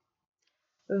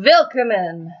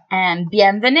Willkommen. And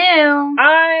bienvenue.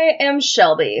 I am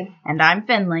Shelby. And I'm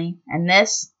Finley. And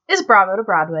this is Bravo to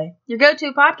Broadway, your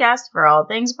go-to podcast for all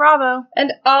things Bravo.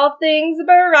 And all things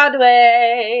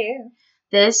Broadway.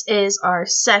 This is our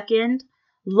second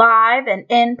live and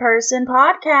in-person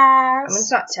podcast. I mean, it's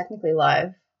not technically live.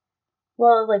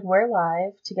 Well, we're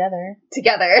live together.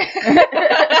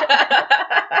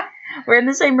 We're in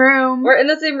the same room. We're in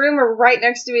the same room. We're right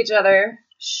next to each other,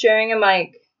 sharing a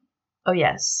mic. Oh,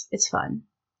 yes. It's fun.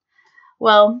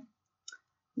 Well,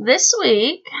 this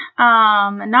week,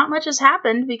 not much has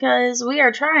happened because we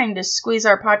are trying to squeeze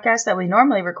our podcast that we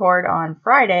normally record on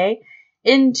Friday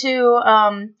into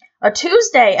a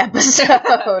Tuesday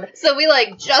episode. So we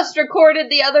just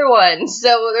recorded the other one,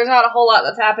 so there's not a whole lot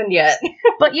that's happened yet.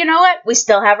 But you know what? We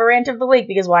still have a rant of the week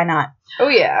because why not? Oh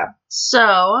yeah.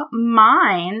 So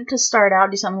mine, to start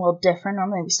out, do something a little different.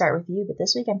 Normally we start with you, but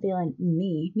this week I'm feeling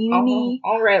me.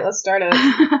 All right, let's start it.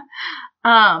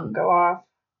 Go off.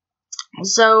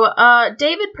 So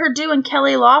David Perdue and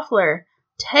Kelly Loeffler,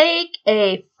 take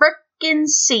a frickin'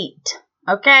 seat,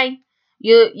 okay?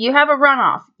 You have a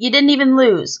runoff. You didn't even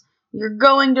lose. You're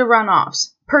going to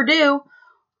runoffs. Perdue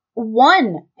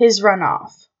won his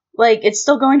runoff. It's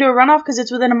still going to a runoff because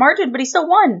it's within a margin, but he still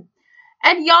won.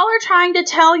 And y'all are trying to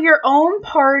tell your own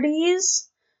party's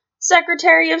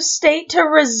Secretary of State to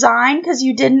resign because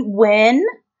you didn't win?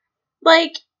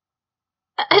 Make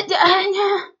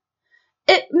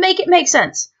it make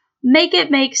sense. Make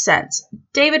it make sense.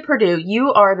 David Perdue,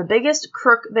 you are the biggest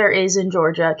crook there is in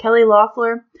Georgia. Kelly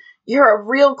Loeffler, you're a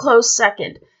real close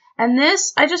second. And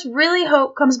this, I just really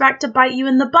hope, comes back to bite you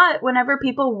in the butt whenever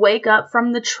people wake up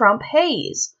from the Trump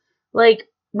haze.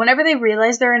 Whenever they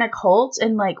realize they're in a cult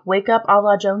and, wake up a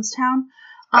la Jonestown,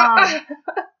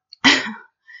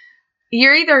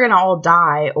 you're either going to all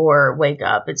die or wake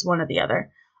up. It's one or the other.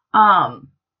 I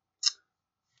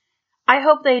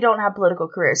hope they don't have political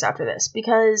careers after this,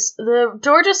 because the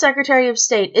Georgia Secretary of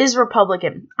State is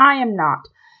Republican. I am not.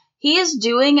 He is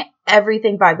doing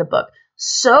everything by the book.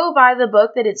 So by the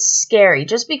book that it's scary,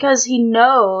 just because he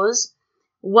knows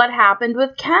what happened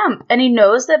with Kemp, and he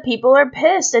knows that people are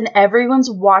pissed, and everyone's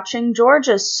watching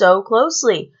Georgia so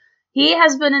closely. He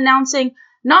has been announcing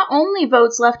not only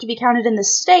votes left to be counted in the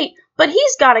state, but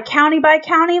he's got a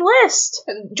county-by-county list.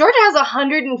 Georgia has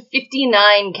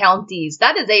 159 counties.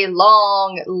 That is a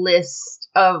long list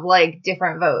of,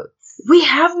 different votes. We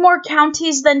have more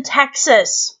counties than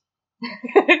Texas.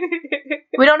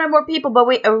 We don't have more people, but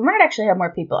we might actually have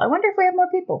more people. I wonder if we have more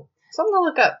people. Something to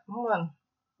look up. Hold on.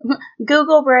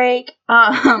 Google break.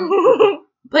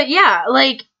 But yeah,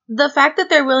 the fact that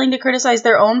they're willing to criticize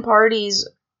their own party's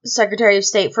Secretary of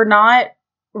State for not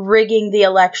rigging the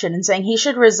election and saying he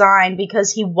should resign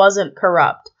because he wasn't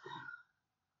corrupt.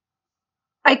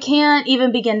 I can't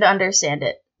even begin to understand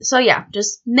it. So yeah,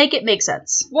 just make it make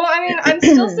sense. Well, I mean, I'm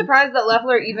still surprised that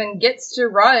Loeffler even gets to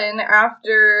run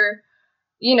after,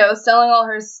 selling all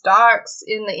her stocks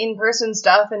in the in-person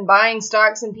stuff and buying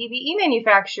stocks in PPE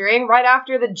manufacturing right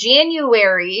after the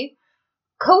January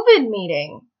COVID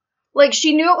meeting.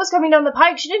 She knew it was coming down the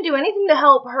pike. She didn't do anything to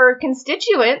help her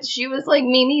constituents. She was like,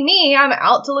 me, I'm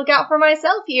out to look out for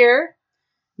myself here.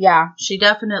 Yeah, she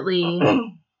definitely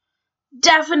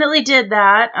did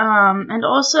that. And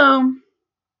also,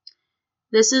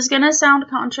 this is going to sound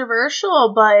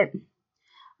controversial, but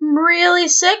I'm really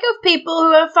sick of people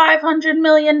who have $500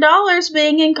 million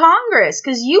being in Congress,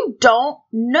 because you don't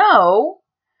know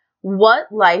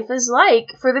what life is like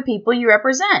for the people you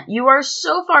represent. You are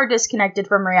so far disconnected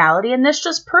from reality, and this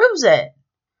just proves it.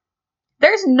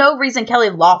 There's no reason Kelly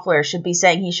Loeffler should be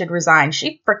saying he should resign.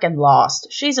 She frickin' lost.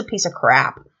 She's a piece of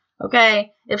crap.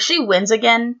 Okay? If she wins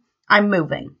again, I'm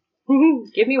moving.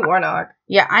 Give me Warnock.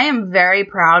 Yeah, I am very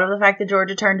proud of the fact that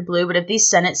Georgia turned blue, but if these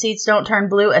Senate seats don't turn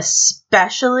blue,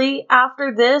 especially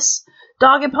after this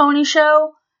dog and pony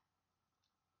show,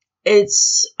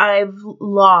 I've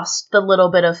lost the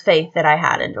little bit of faith that I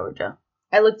had in Georgia.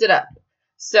 I looked it up.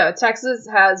 So Texas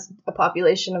has a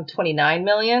population of 29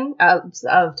 million of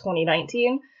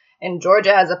 2019, and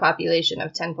Georgia has a population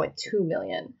of 10.2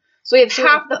 million. So we have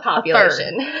half the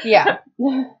population. Yeah.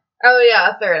 Oh yeah,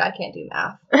 a third. I can't do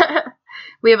math.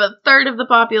 We have a third of the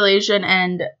population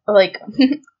and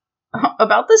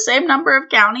about the same number of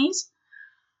counties.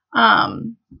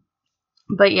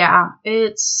 But yeah,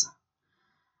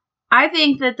 I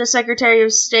think that the Secretary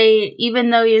of State, even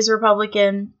though he is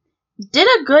Republican, did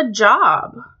a good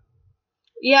job.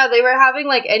 Yeah, they were having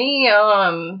any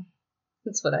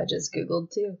that's what I just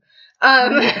Googled too.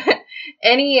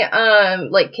 any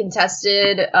like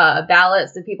contested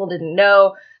ballots that people didn't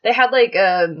know. They had like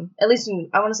at least in,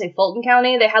 I want to say Fulton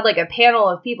County, they had like a panel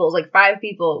of people. It was like 5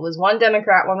 people. It was 1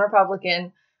 Democrat, 1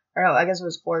 Republican, or no, I guess it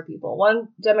was 4 people. 1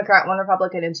 Democrat, 1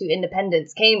 Republican, and 2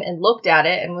 independents came and looked at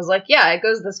it and was like, yeah, it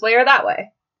goes this way or that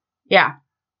way. Yeah.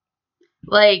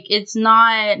 Like, it's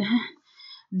not...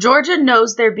 Georgia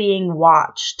knows they're being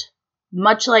watched.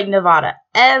 Much like Nevada.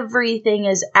 Everything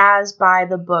is as by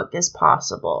the book as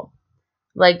possible.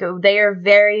 Like, they are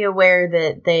very aware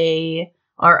that they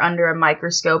are under a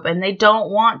microscope and they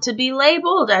don't want to be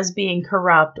labeled as being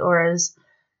corrupt or as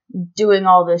doing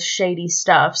all this shady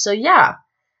stuff. So, yeah.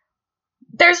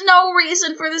 There's no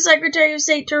reason for the Secretary of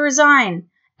State to resign.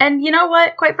 And you know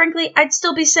what? Quite frankly, I'd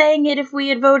still be saying it if we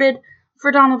had voted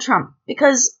for Donald Trump,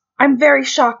 because I'm very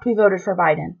shocked we voted for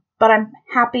Biden, but I'm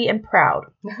happy and proud.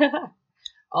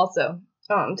 Also,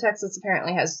 Texas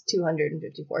apparently has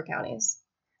 254 counties.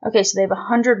 Okay, so they have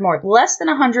 100 more, less than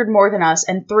 100 more than us,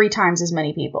 and 3 times as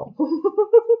many people.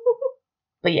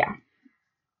 But yeah,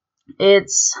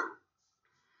 it's...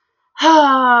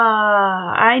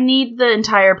 I need the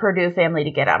entire Perdue family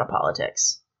to get out of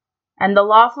politics. And the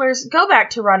Loefflers, go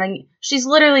back to running. She's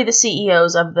literally the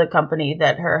CEOs of the company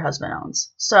that her husband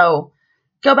owns. So,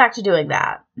 go back to doing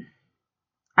that.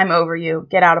 I'm over you.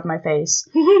 Get out of my face.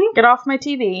 Get off my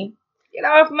TV. Get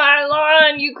off my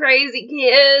lawn, you crazy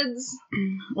kids.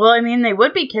 Well, I mean, they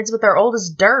would be kids, but they're old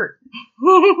as dirt.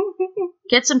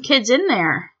 Get some kids in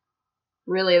there.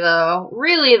 Really, though.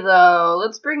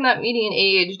 Let's bring that median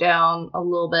age down a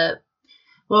little bit.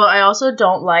 Well, I also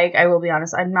don't like, I will be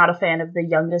honest, I'm not a fan of the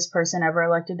youngest person ever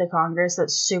elected to Congress,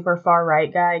 that super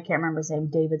far-right guy. I can't remember his name,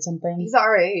 David something. He's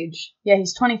our age. Yeah,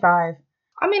 he's 25.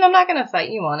 I mean, I'm not going to fight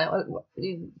you on it.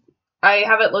 I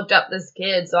haven't looked up this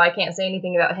kid, so I can't say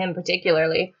anything about him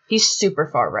particularly. He's super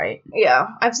far-right. Yeah,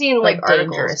 I've seen, like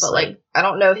articles, but, like, I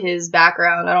don't know his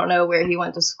background. I don't know where he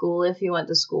went to school, if he went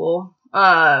to school.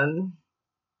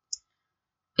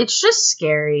 It's just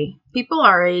scary. People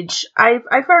our age, I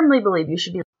firmly believe you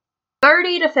should be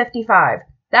 30 to 55.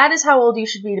 That is how old you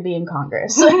should be to be in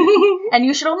Congress. And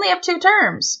you should only have 2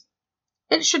 terms.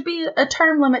 It should be a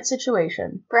term limit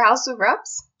situation. For House of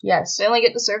Reps? Yes. They only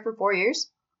get to serve for 4 years?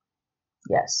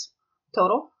 Yes.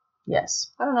 Total?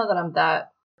 Yes. I don't know that I'm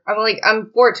that.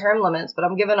 I'm for term limits, but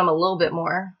I'm giving them a little bit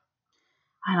more.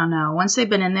 I don't know. Once they've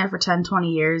been in there for 10, 20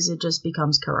 years, it just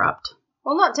becomes corrupt.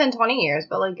 Well, not 10, 20 years,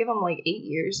 but, give them, 8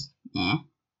 years.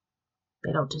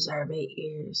 They don't deserve 8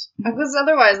 years. Because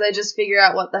otherwise they just figure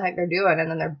out what the heck they're doing, and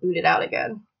then they're booted out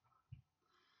again.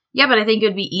 Yeah, but I think it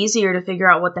would be easier to figure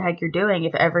out what the heck you're doing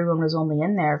if everyone was only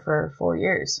in there for 4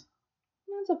 years.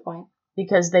 That's a point.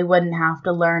 Because they wouldn't have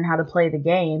to learn how to play the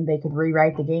game. They could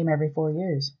rewrite the game every 4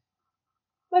 years.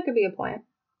 That could be a point.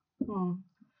 I'm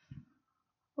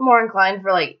more inclined for,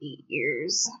 8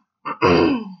 years.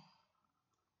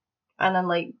 And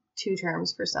then, 2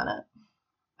 terms for Senate.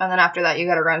 And then after that, you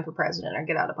gotta run for president or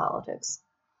get out of politics.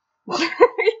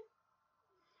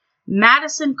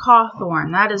 Madison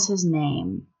Cawthorn, that is his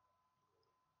name.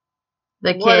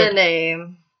 The kid. What a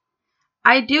name.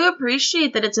 I do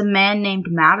appreciate that it's a man named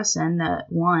Madison that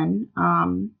won.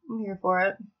 I'm here for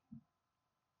it.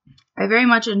 I very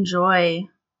much enjoy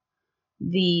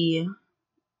the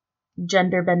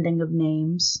gender bending of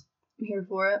names. I'm here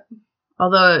for it.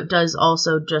 Although it does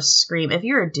also just scream, if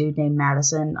you're a dude named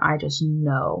Madison, I just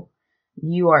know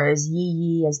you are as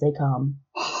yee-yee as they come.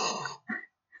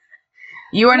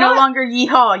 You are no longer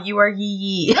yee-haw, you are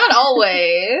yee-yee. Not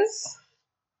always.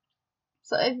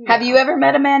 So, yeah. Have you ever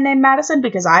met a man named Madison?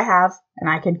 Because I have, and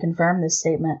I can confirm this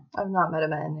statement. I've not met a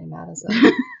man named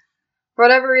Madison. For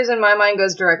whatever reason, my mind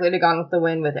goes directly to Gone with the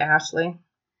Wind with Ashley.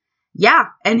 Yeah,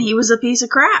 and he was a piece of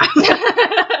crap.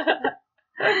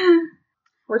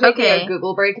 We're taking a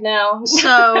Google break now. So,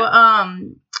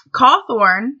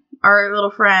 Cawthorn, our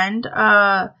little friend,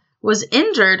 was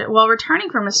injured while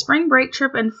returning from a spring break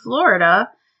trip in Florida,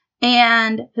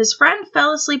 and his friend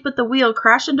fell asleep at the wheel,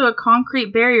 crashed into a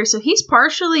concrete barrier, so he's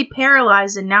partially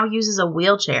paralyzed and now uses a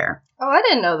wheelchair. Oh, I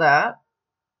didn't know that.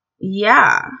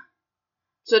 Yeah.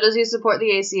 So does he support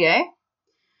the ACA?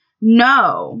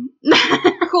 No.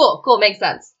 Cool, makes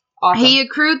sense. Awesome. He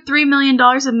accrued $3 million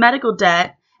of medical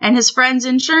debt, and his friend's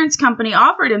insurance company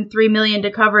offered him $3 million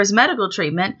to cover his medical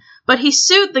treatment, but he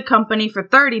sued the company for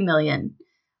 $30 million.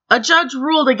 A judge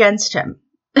ruled against him.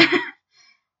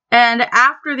 And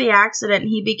after the accident,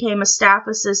 he became a staff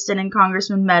assistant in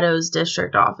Congressman Meadows'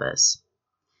 district office.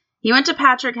 He went to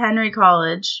Patrick Henry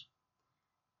College,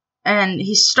 and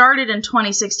he started in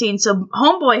 2016, so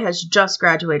Homeboy has just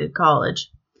graduated college,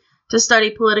 to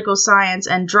study political science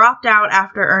and dropped out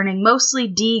after earning mostly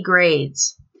D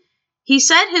grades. He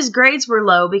said his grades were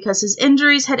low because his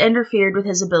injuries had interfered with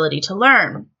his ability to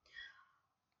learn.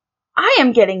 I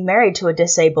am getting married to a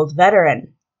disabled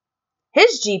veteran.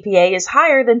 His GPA is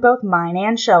higher than both mine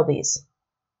and Shelby's.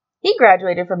 He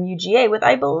graduated from UGA with,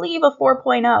 I believe, a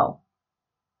 4.0.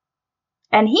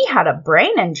 And he had a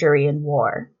brain injury in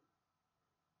war.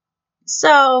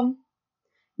 So,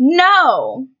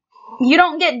 no. You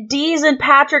don't get D's in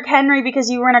Patrick Henry because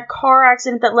you were in a car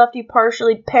accident that left you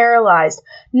partially paralyzed.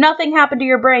 Nothing happened to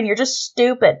your brain. You're just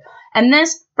stupid. And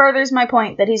this furthers my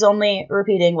point that he's only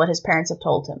repeating what his parents have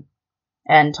told him.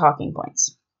 And talking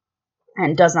points.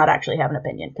 And does not actually have an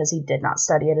opinion because he did not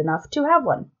study it enough to have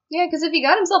one. Yeah, because if he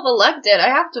got himself elected, I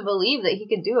have to believe that he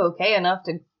could do okay enough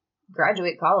to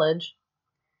graduate college.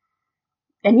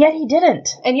 And yet he didn't.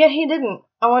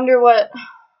 I wonder what...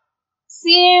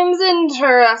 Seems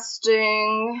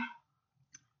interesting.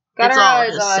 Got It's our all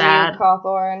eyes just on sad. you,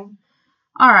 Cawthorn.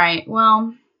 Alright,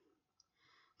 well...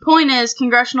 Point is,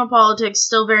 congressional politics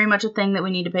still very much a thing that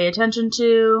we need to pay attention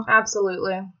to.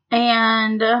 Absolutely.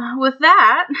 And with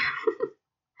that,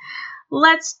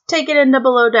 let's take it into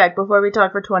Below Deck before we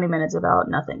talk for 20 minutes about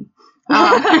nothing. No,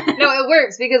 it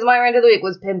works because my rant of the week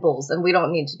was pimples, and we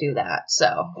don't need to do that,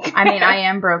 so. I mean, I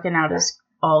am broken out as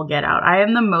all get out. I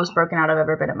am the most broken out I've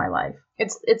ever been in my life.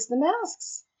 It's the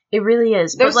masks. It really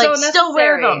is. They're but, like, so necessary. still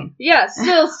wear them. Yeah,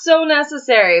 still so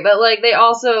necessary. But, like, they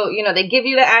also, they give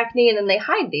you the acne and then they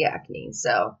hide the acne,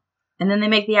 so. And then they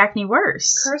make the acne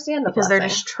worse. Curse and the because blessing. they're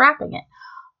just trapping it.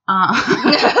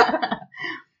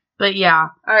 But yeah.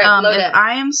 All right, if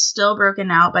I am still broken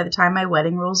out by the time my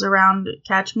wedding rolls around,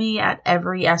 catch me at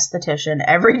every esthetician,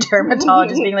 every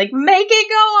dermatologist being like, make it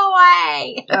go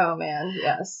away! Oh, man,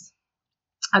 yes.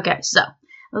 Okay, so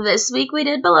this week we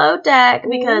did Below Deck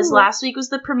because last week was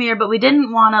the premiere, but we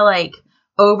didn't want to,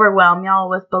 overwhelm y'all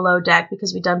with Below Deck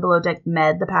because we've done Below Deck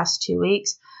Med the past 2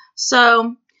 weeks.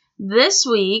 So this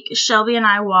week, Shelby and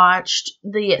I watched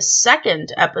the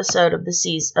second episode of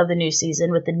the new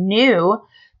season with the new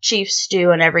Chief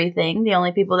Stew and everything. The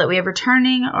only people that we have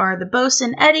returning are the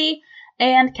Bosun Eddie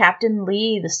and Captain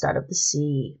Lee, the Stud of the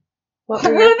Sea. What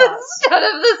were your thoughts? The Stud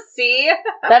of the Sea?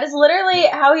 That is literally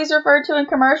how he's referred to in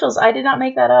commercials. I did not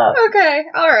make that up. Okay,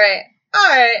 all right.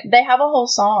 They have a whole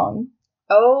song.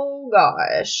 Oh,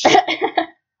 gosh.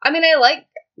 I mean, I like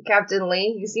Captain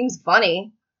Lee. He seems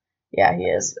funny. Yeah, he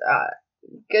is.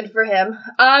 Good for him.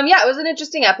 Yeah, it was an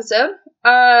interesting episode.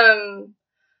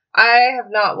 I have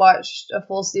not watched a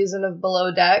full season of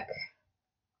Below Deck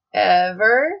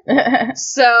ever.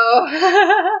 So,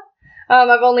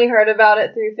 I've only heard about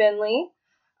it through Finley.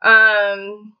 I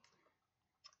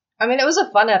mean, it was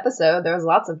a fun episode. There was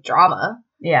lots of drama.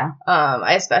 Yeah.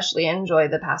 I especially enjoy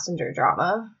the passenger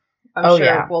drama. I'm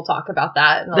sure we'll talk about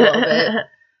that in a little bit.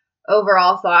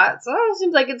 Overall thoughts. It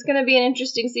seems like it's going to be an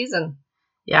interesting season.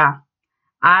 Yeah.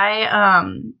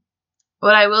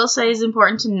 What I will say is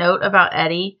important to note about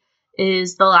Eddie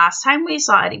is the last time we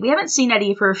saw Eddie, we haven't seen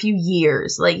Eddie for a few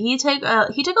years. Like, he took a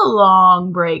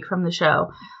long break from the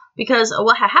show because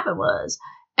what had happened was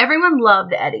everyone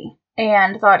loved Eddie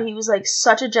and thought he was,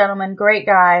 such a gentleman, great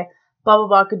guy, blah, blah,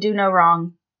 blah, could do no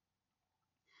wrong.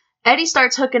 Eddie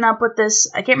starts hooking up with this,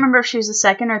 I can't remember if she was the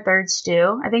second or third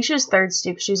stew. I think she was third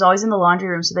stew because she was always in the laundry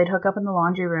room, so they'd hook up in the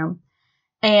laundry room.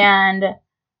 And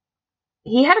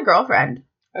he had a girlfriend.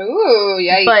 Ooh,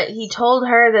 yikes. But he told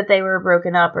her that they were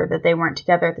broken up or that they weren't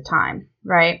together at the time,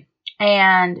 right?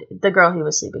 And the girl he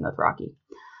was sleeping with, Rocky.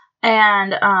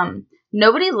 And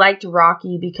nobody liked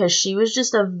Rocky because she was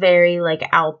just a very,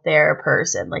 out there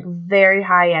person. Very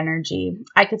high energy.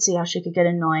 I could see how she could get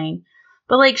annoying.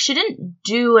 But, she didn't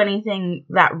do anything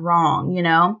that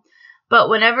wrong, But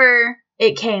whenever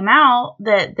it came out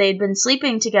that they'd been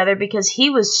sleeping together because he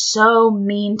was so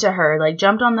mean to her,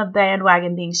 jumped on the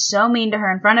bandwagon being so mean to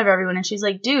her in front of everyone. And she's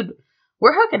like, dude,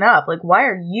 we're hooking up. Why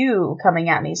are you coming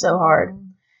at me so hard?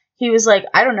 He was like,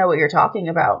 I don't know what you're talking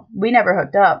about. We never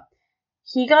hooked up.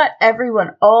 He got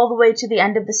everyone all the way to the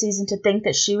end of the season to think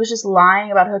that she was just lying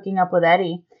about hooking up with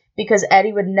Eddie. Because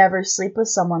Eddie would never sleep with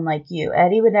someone like you.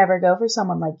 Eddie would never go for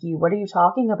someone like you. What are you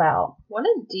talking about? What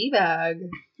a D-bag.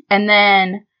 And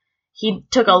then he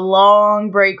took a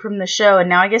long break from the show, and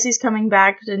now I guess he's coming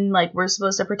back, and, we're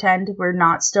supposed to pretend we're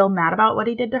not still mad about what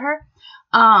he did to her.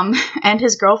 And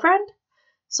his girlfriend.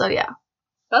 So, yeah.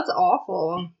 That's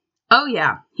awful. Oh,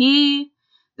 yeah.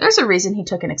 There's a reason he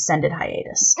took an extended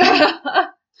hiatus.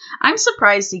 I'm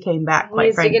surprised he came back,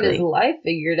 quite frankly. He's to get his life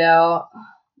figured out.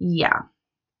 Yeah.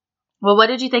 Well, what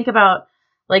did you think about,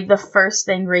 the first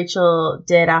thing Rachel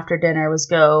did after dinner was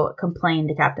go complain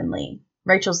to Captain Lee?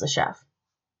 Rachel's the chef.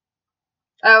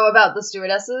 Oh, about the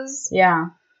stewardesses? Yeah.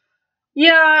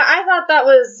 Yeah, I thought that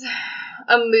was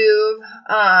a move.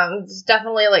 It's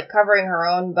definitely like covering her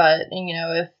own butt. And, you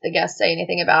know, if the guests say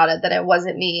anything about it, then it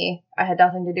wasn't me. I had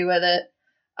nothing to do with it.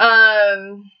 I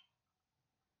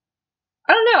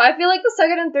don't know. I feel like the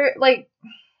second and third, like,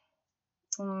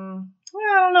 I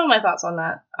don't know my thoughts on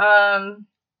that.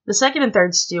 The second and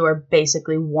third stew are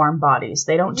basically warm bodies.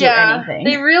 They don't do anything.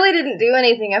 They really didn't do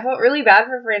anything. I felt really bad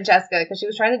for Francesca because she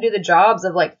was trying to do the jobs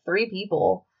of like 3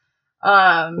 people.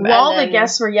 While the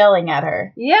guests were yelling at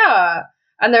her. Yeah.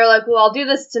 And they're like, well, I'll do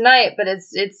this tonight, but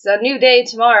it's a new day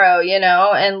tomorrow, you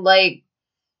know? And like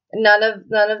none of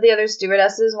the other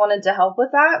stewardesses wanted to help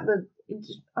with that.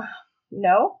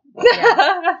 No.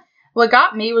 Yeah. What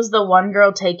got me was the one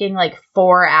girl taking like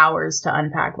 4 hours to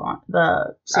unpack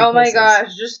the suitcases. Oh my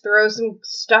gosh, just throw some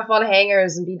stuff on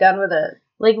hangers and be done with it.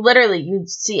 Like, literally, you'd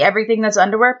see everything that's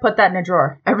underwear, put that in a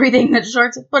drawer. Everything that's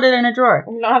shorts, put it in a drawer.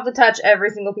 You don't have to touch every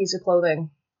single piece of clothing.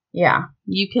 Yeah.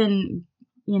 You can,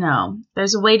 you know,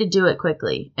 there's a way to do it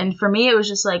quickly. And for me, it was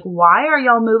just like, why are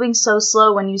y'all moving so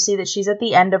slow when you see that she's at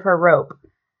the end of her rope?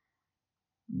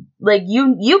 Like,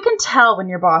 you can tell when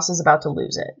your boss is about to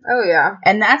lose it. Oh, yeah.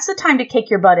 And that's the time to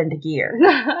kick your butt into gear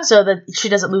so that she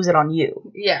doesn't lose it on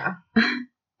you. Yeah.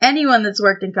 Anyone that's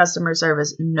worked in customer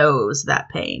service knows that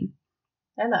pain.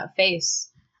 And that face.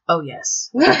 Oh,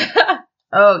 yes.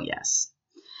 Oh, yes.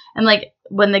 And, like,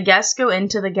 when the guests go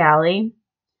into the galley,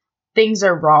 things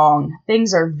are wrong.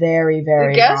 Things are very, very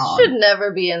wrong. The guests should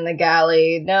never be in the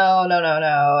galley. No.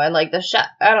 And, like, the chef,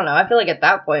 I don't know. I feel like at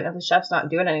that point, if the chef's not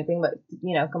doing anything but,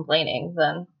 you know, complaining,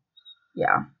 then...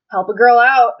 Yeah. Help a girl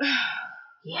out.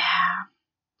 Yeah.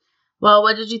 Well,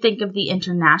 what did you think of the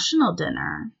international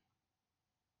dinner?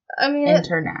 I mean...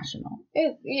 International.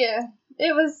 It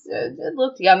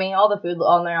looked yummy. All the food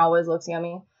on there always looks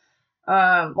yummy.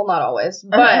 Well, not always,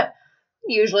 but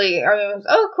usually, I mean, it was,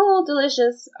 oh, cool,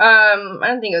 delicious. I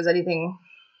don't think it was anything.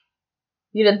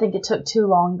 You didn't think it took too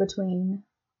long between?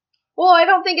 Well, I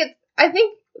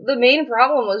think the main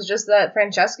problem was just that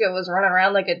Francesca was running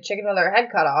around like a chicken with her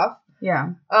head cut off.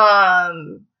 Yeah.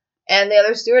 And the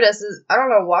other stewardesses, I don't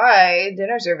know why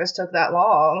dinner service took that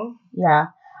long. Yeah.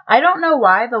 I don't know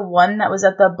why the one that was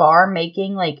at the bar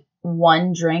making, like,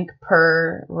 1 drink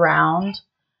per round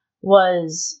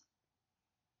was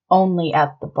only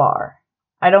at the bar.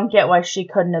 I don't get why she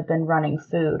couldn't have been running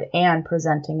food and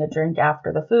presenting a drink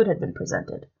after the food had been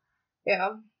presented. Yeah.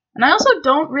 And I also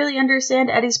don't really understand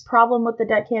Eddie's problem with the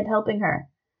deckhand helping her.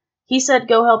 He said,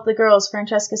 go help the girls.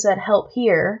 Francesca said, help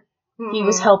here. Mm-hmm. He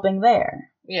was helping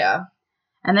there. Yeah.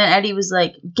 And then Eddie was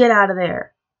like, get out of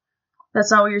there. That's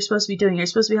not what you're supposed to be doing. You're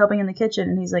supposed to be helping in the kitchen.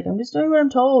 And he's like, I'm just doing what I'm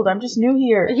told. I'm just new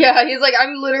here. Yeah, he's like,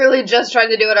 I'm literally just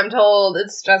trying to do what I'm told.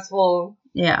 It's stressful.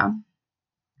 Yeah.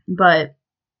 But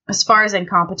as far as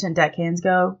incompetent deckhands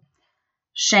go,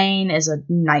 Shane is a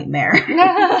nightmare.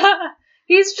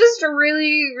 He's just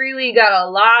really, really got a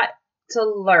lot to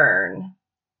learn.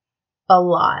 A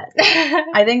lot.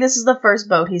 I think this is the first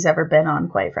boat he's ever been on,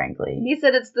 quite frankly. He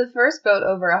said it's the first boat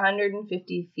over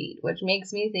 150 feet, which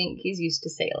makes me think he's used to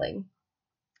sailing.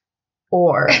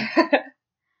 Or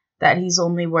that he's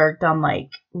only worked on, like,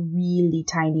 really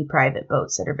tiny private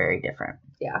boats that are very different.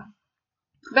 Yeah.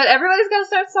 But everybody's got to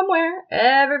start somewhere.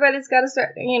 Everybody's got to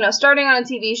start, you know, starting on a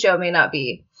TV show may not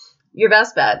be your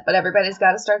best bet, but everybody's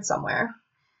got to start somewhere.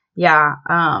 Yeah.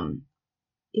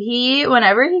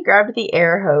 Whenever he grabbed the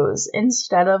air hose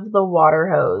instead of the water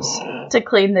hose to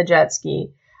clean the jet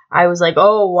ski, I was like,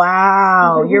 oh,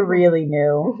 wow, you're really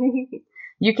new.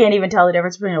 You can't even tell the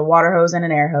difference between a water hose and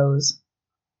an air hose.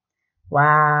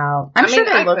 Wow. I'm sure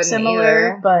they look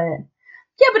similar, but...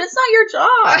 Yeah, but it's not your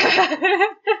job.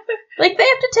 Like, they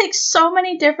have to take so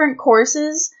many different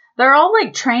courses. They're all,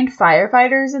 like, trained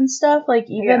firefighters and stuff, like,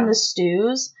 even the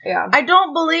stews. Yeah. I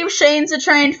don't believe Shane's a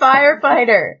trained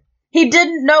firefighter. He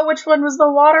didn't know which one was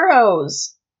the water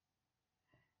hose.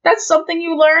 That's something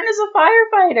you learn as a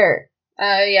firefighter.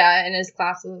 Yeah, in his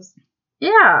classes.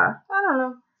 Yeah. I don't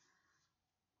know.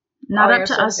 Not up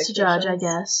to us to judge, I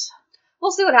guess.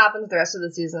 We'll see what happens the rest of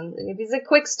the season. If he's a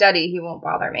quick study, he won't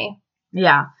bother me.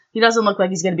 Yeah. He doesn't look like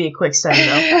he's going to be a quick study,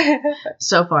 though.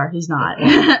 So far, he's not.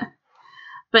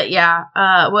 But yeah,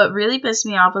 what really pissed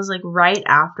me off was, like, right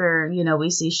after, you know, we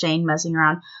see Shane messing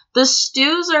around, the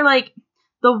stews are, like,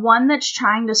 the one that's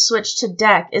trying to switch to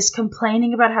deck is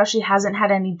complaining about how she hasn't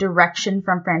had any direction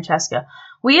from Francesca.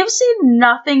 We have seen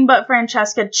nothing but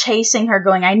Francesca chasing her,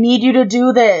 going, I need you to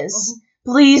do this.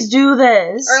 Please do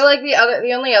this. Or, like,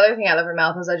 the only other thing out of her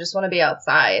mouth is, I just want to be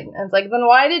outside. And it's like, then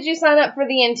why did you sign up for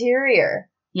the interior?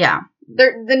 Yeah.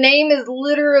 The name is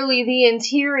literally the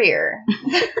interior.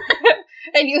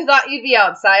 And you thought you'd be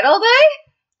outside all day?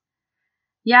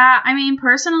 Yeah, I mean,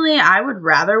 personally, I would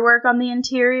rather work on the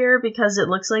interior because it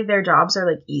looks like their jobs are,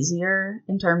 like, easier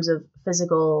in terms of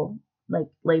physical, like,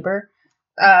 labor.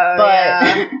 Oh, But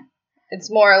yeah. It's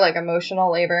more, like,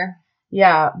 emotional labor.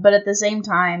 yeah, but at the same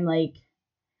time, like,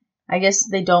 I guess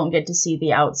they don't get to see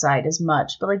the outside as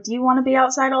much. But, like, do you want to be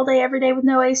outside all day, every day with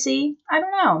no AC? I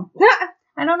don't know.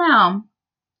 I don't know.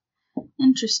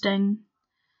 Interesting.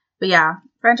 But yeah,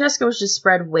 Francesca was just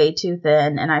spread way too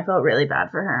thin, and I felt really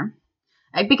bad for her.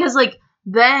 Because, like,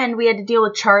 then we had to deal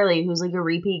with Charlie, who's, like, a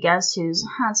repeat guest who's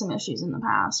had some issues in the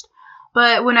past.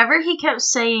 But whenever he kept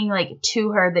saying, like, to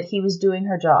her that he was doing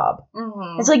her job,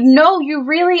 it's like, no, you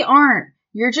really aren't.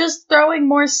 You're just throwing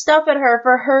more stuff at her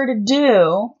for her to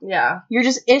do. Yeah. You're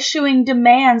just issuing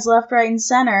demands left, right, and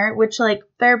center, which, like,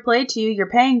 fair play to you. You're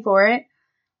paying for it.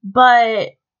 But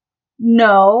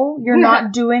no, you're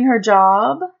not doing her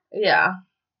job. Yeah.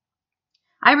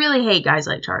 I really hate guys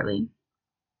like Charlie.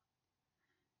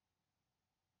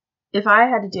 If I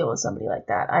had to deal with somebody like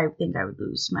that, I think I would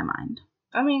lose my mind.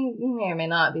 I mean, you may or may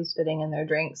not be spitting in their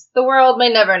drinks. The world may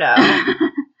never know.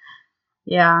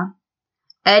 Yeah.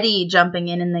 Eddie jumping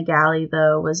in the galley,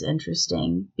 though, was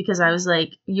interesting. Because I was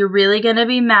like, you're really going to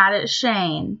be mad at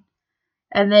Shane.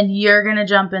 And then you're going to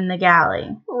jump in the galley.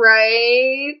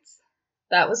 Right?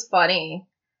 That was funny.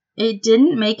 It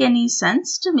didn't make any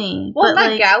sense to me. Well, but that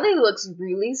like, galley looks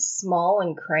really small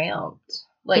and cramped.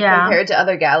 Like, compared to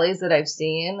other galleys that I've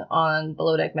seen on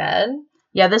Below Deck Med.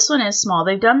 Yeah, this one is small.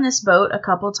 They've done this boat a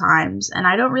couple times, and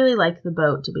I don't really like the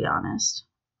boat, to be honest.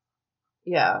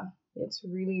 Yeah, it's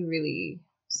really, really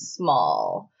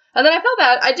small. And then I felt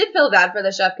bad. I did feel bad for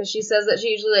the chef, because she says that she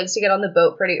usually likes to get on the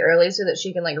boat pretty early so that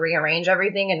she can, like, rearrange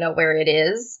everything and know where it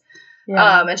is.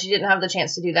 Yeah. And she didn't have the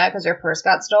chance to do that because her purse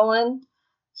got stolen.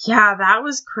 Yeah, that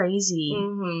was crazy.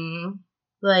 Mm-hmm.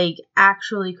 Like,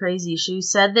 actually crazy. She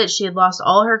said that she had lost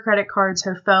all her credit cards,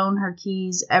 her phone, her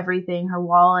keys, everything, her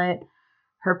wallet,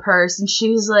 her purse. And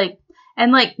she was like,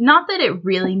 and like, not that it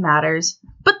really matters,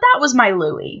 but that was my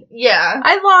Louis. Yeah.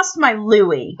 I lost my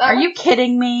Louis. Are you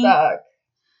kidding me? Suck.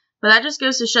 But that just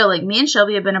goes to show, like, me and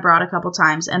Shelby have been abroad a couple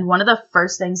times, and one of the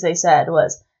first things they said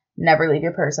was, never leave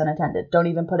your purse unattended. Don't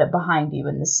even put it behind you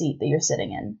in the seat that you're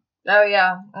sitting in. Oh,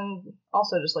 yeah. And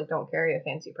also just, like, don't carry a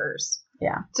fancy purse.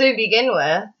 Yeah. To begin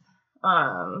with.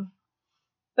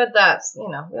 But that's, you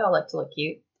know, we all like to look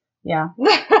cute. Yeah. We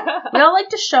all like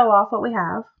to show off what we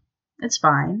have. It's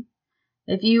fine.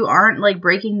 If you aren't, like,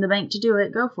 breaking the bank to do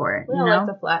it, go for it. We all like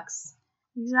to flex.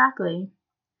 Exactly.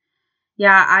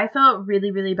 Yeah, I felt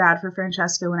really, really bad for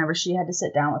Francesca whenever she had to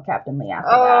sit down with Captain Lee after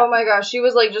that. Oh my gosh, she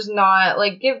was, like, just not,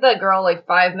 like, give that girl, like,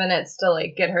 5 minutes to,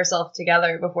 like, get herself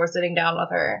together before sitting down with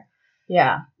her.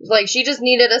 Yeah. Like, she just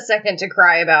needed a second to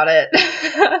cry about it.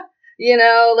 You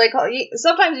know, like,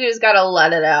 sometimes you just gotta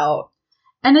let it out.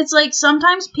 And it's like,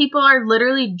 sometimes people are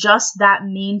literally just that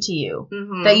mean to you,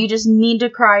 that you just need to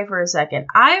cry for a second.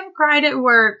 I've cried at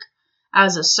work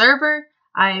as a server.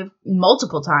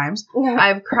 Multiple times.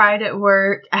 I've cried at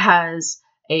work as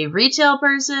a retail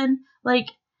person. Like,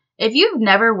 if you've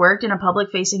never worked in a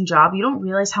public-facing job, you don't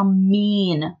realize how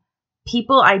mean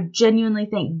people, I genuinely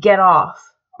think, get off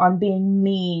on being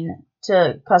mean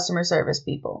to customer service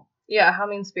people. Yeah, how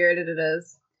mean-spirited it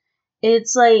is.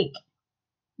 It's like,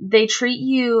 they treat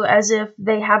you as if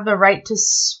they have the right to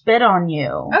spit on you.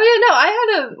 Oh,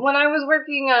 yeah, no, when I was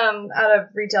working at a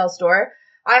retail store,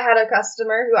 I had a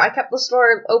customer who I kept the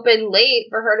store open late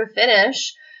for her to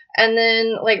finish. And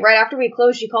then, like, right after we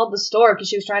closed, she called the store because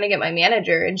she was trying to get my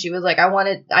manager. And she was like,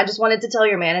 I just wanted to tell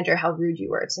your manager how rude you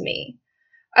were to me.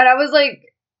 And I was like,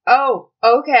 oh,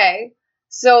 okay.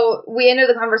 So we ended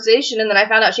the conversation, and then I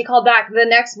found out she called back the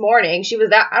next morning.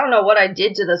 I don't know what I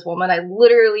did to this woman. I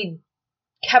literally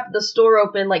kept the store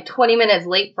open like 20 minutes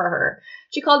late for her.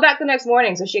 She called back the next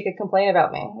morning so she could complain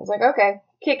about me. I was like, okay,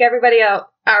 kick everybody out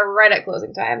right at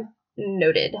closing time.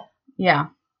 Noted. Yeah.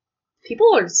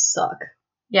 People suck.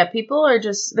 Yeah, people are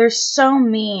just, they're so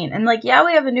mean. And like, yeah,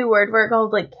 we have a new word for it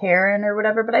called like Karen or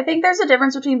whatever, but I think there's a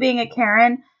difference between being a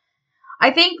Karen.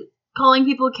 I think calling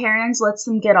people Karens lets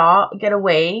them get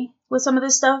away with some of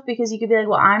this stuff because you could be like,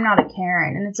 well, I'm not a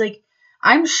Karen. And it's like,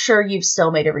 I'm sure you've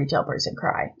still made a retail person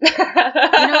cry. You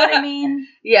know what I mean?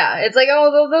 Yeah, it's like,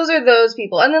 oh, those are those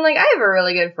people. And then, like, I have a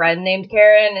really good friend named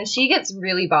Karen, and she gets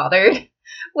really bothered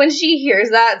when she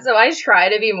hears that. So I try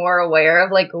to be more aware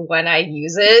of, like, when I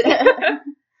use it.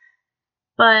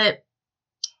 But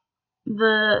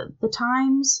the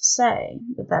times say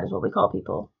that is what we call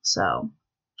people. So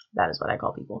that is what I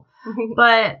call people.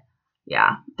 But,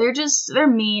 yeah, they're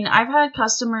mean. I've had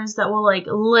customers that will, like,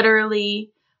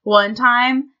 literally... One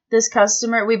time, this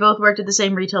customer, we both worked at the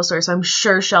same retail store, so I'm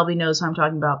sure Shelby knows who I'm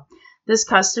talking about. this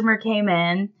customer came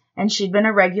in, and she'd been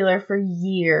a regular for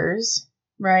years,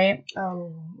 right?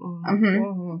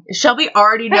 Oh. Shelby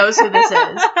already knows who this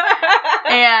is.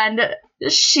 And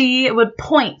she would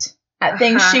point at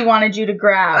things she wanted you to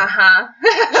grab.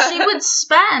 She would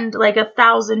spend like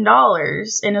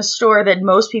 $1,000 in a store that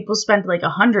most people spend like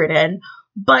 $100 in,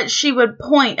 but she would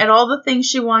point at all the things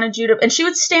she wanted you to, and she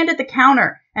would stand at the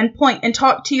counter and point and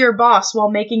talk to your boss while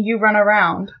making you run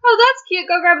around. Oh, that's cute.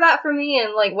 Go grab that for me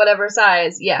in like whatever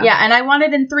size. Yeah. Yeah, and I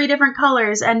wanted in 3 different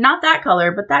colors, and not that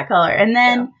color, but that color. And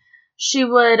then she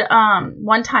would,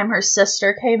 one time her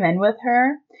sister came in with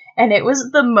her, and it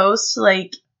was the most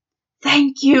like,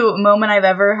 thank you moment I've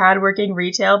ever had working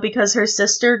retail, because her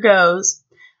sister goes,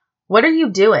 "What are you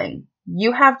doing?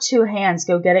 You have 2 hands.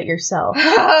 Go get it yourself."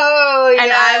 Oh, yeah.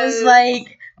 And I was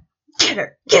like, get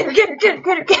her.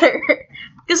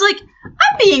 Because, like,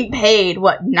 I'm being paid,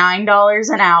 what, $9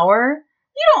 an hour?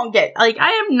 You don't get, like, I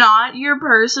am not your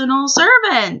personal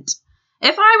servant.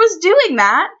 If I was doing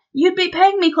that, you'd be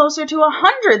paying me closer to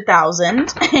 $100,000, and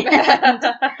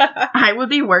I would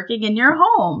be working in your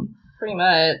home. Pretty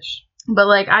much. But,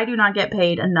 like, I do not get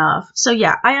paid enough. So,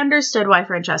 yeah, I understood why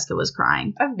Francesca was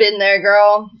crying. I've been there,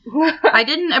 girl. I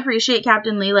didn't appreciate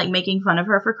Captain Lee, like, making fun of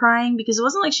her for crying, because it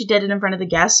wasn't like she did it in front of the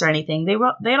guests or anything. They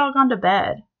had all gone to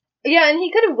bed. Yeah, and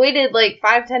he could have waited, like,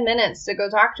 5-10 minutes to go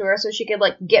talk to her so she could,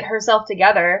 like, get herself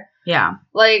together. Yeah.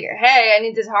 Like, hey, I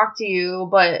need to talk to you,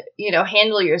 but,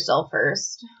 handle yourself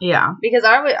first. Yeah. Because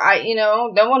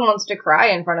no one wants to cry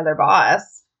in front of their boss.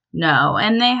 No,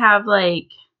 and they have, like...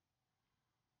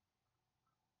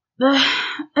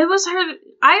 It was her...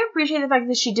 I appreciate the fact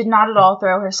that she did not at all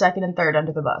throw her second and third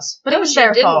under the bus. But it was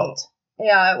their fault.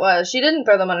 Yeah, it was. She didn't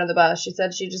throw them under the bus. She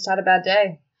said she just had a bad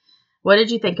day. What did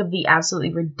you think of the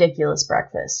absolutely ridiculous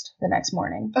breakfast the next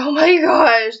morning? Oh my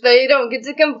gosh. They don't get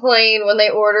to complain when they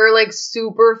order, like,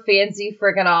 super fancy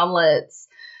freaking omelets.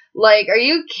 Like, are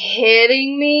you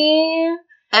kidding me?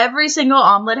 Every single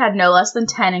omelet had no less than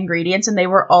 10 ingredients, and they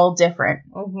were all different.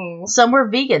 Mm-hmm. Some were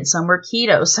vegan, some were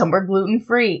keto, some were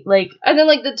gluten-free. Like, and then,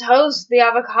 like, the toast, the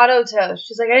avocado toast.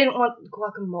 She's like, I didn't want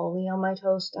guacamole on my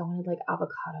toast. I wanted, like,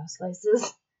 avocado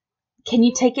slices. Can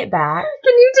you take it back?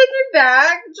 Can you take it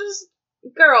back? Just,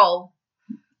 girl.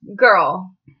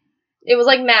 It was,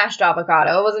 like, mashed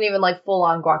avocado. It wasn't even, like,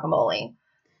 full-on guacamole.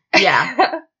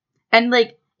 Yeah. And,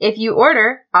 like, if you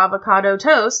order avocado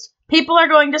toast... people are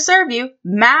going to serve you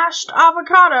mashed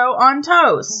avocado on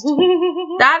toast.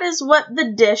 That is what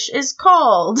the dish is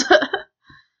called.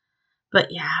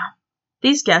 But yeah,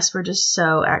 these guests were just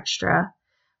so extra.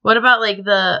 What about like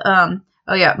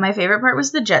my favorite part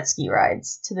was the jet ski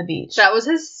rides to the beach. That was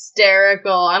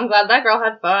hysterical. I'm glad that girl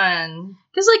had fun.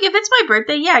 Because like if it's my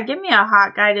birthday, yeah, give me a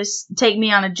hot guy to take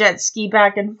me on a jet ski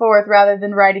back and forth rather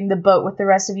than riding the boat with the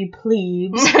rest of you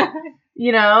plebes.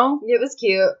 You know? It was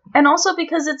cute. And also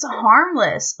because it's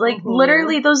harmless. Like,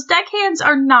 literally, those deckhands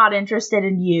are not interested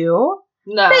in you.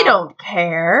 No. They don't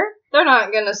care. They're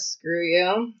not gonna screw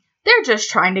you. They're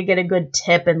just trying to get a good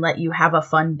tip and let you have a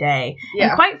fun day. Yeah.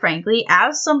 And quite frankly,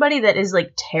 as somebody that is,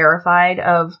 like, terrified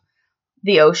of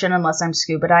the ocean unless I'm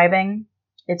scuba diving,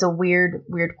 it's a weird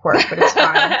quirk, but it's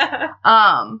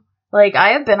fine. Like, I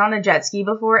have been on a jet ski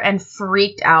before and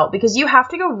freaked out because you have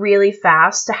to go really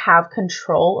fast to have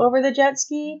control over the jet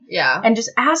ski. Yeah. And just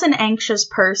as an anxious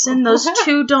person, those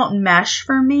two don't mesh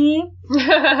for me.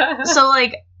 So,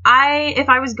 like, if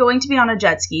I was going to be on a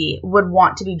jet ski, would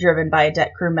want to be driven by a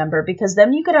deck crew member because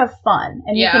then you could have fun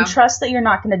and you can trust that you're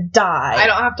not going to die. I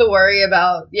don't have to worry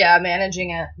about, managing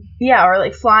it. Yeah, or,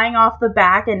 like, flying off the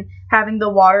back and having the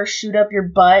water shoot up your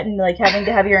butt and, like, having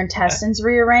to have your intestines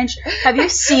rearranged. Have you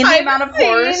seen the amount of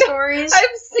horror stories?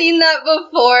 I've seen that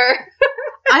before.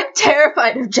 I'm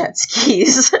terrified of jet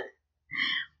skis.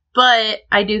 But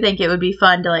I do think it would be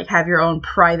fun to, like, have your own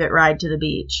private ride to the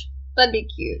beach. That'd be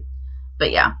cute.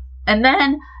 But yeah. And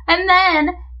then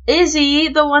Izzy,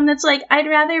 the one that's like, I'd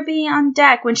rather be on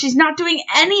deck when she's not doing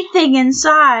anything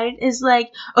inside, is like,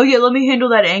 oh yeah, let me handle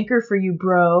that anchor for you,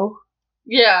 bro.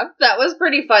 Yeah, that was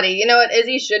pretty funny. You know what?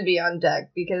 Izzy should be on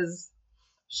deck because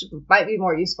she might be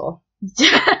more useful.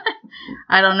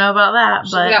 I don't know about that,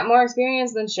 but... She's got more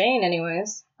experience than Shane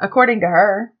anyways. According to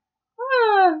her.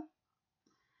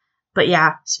 But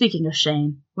yeah, speaking of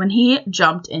Shane, when he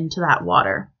jumped into that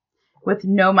water with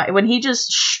when he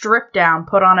just stripped down,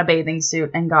 put on a bathing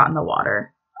suit, and got in the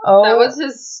water. Oh, that was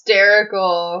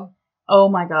hysterical. Oh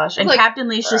my gosh. And like, Captain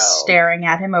Lee's just staring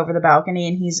at him over the balcony,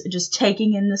 and he's just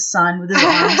taking in the sun with his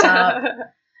arms up.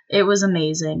 It was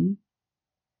amazing.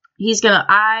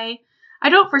 I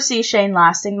don't foresee Shane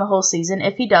lasting the whole season.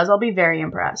 If he does, I'll be very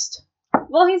impressed.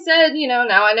 Well, he said,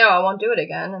 now I know I won't do it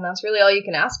again, and that's really all you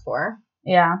can ask for.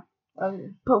 Yeah.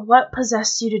 But what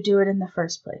possessed you to do it in the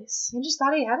first place? He just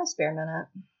thought he had a spare minute.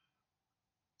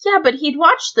 Yeah, but he'd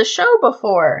watched the show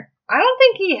before. I don't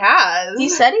think he has. He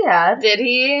said he had. Did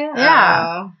he?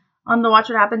 Yeah. On the Watch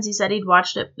What Happens, he said he'd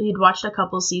watched it. He'd watched a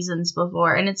couple seasons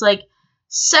before, and it's like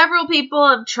several people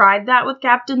have tried that with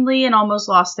Captain Lee and almost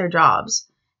lost their jobs.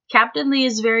 Captain Lee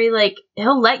is very like,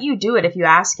 he'll let you do it if you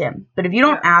ask him, but if you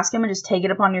don't ask him and just take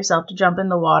it upon yourself to jump in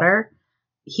the water,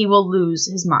 he will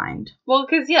lose his mind. Well,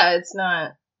 because it's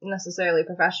not necessarily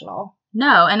professional.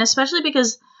 No, and especially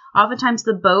because oftentimes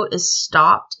the boat is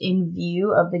stopped in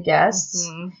view of the guests.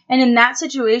 Mm-hmm. And in that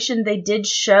situation, they did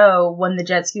show when the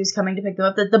jet ski was coming to pick them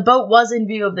up that the boat was in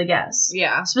view of the guests.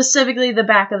 Yeah. Specifically the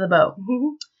back of the boat.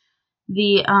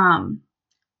 The,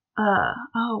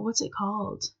 what's it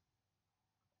called?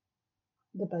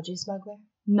 The budgie smuggler?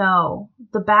 No.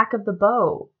 The back of the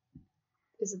boat.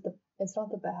 Is it it's not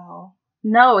the bow.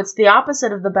 No, it's the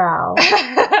opposite of the bow.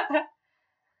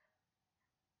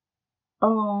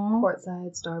 Oh. Port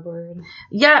side, starboard.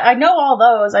 Yeah, I know all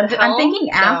those. I'm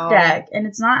thinking aft deck, and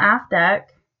it's not aft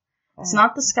deck. It's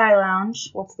not the Sky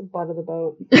Lounge. What's the butt of the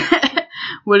boat?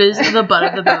 What is the butt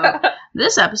of the boat?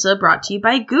 This episode brought to you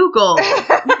by Google.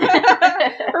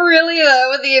 Really,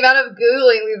 though, with the amount of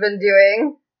Googling we've been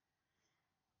doing.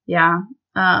 Yeah.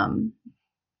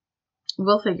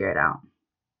 We'll figure it out.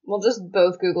 We'll just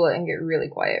both Google it and get really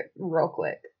quiet real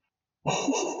quick.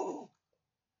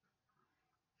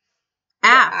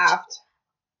 Aft.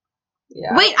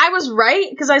 Yeah. Wait, I was right?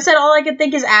 Because I said all I could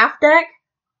think is aft deck?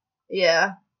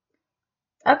 Yeah.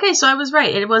 Okay, so I was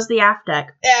right. It was the aft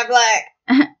deck.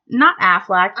 Affleck. Not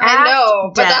Affleck. I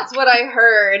know, but that's what I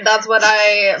heard. That's what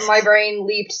my brain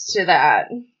leaped to that.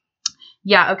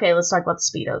 Yeah, okay, let's talk about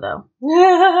the Speedo, though.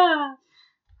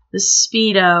 The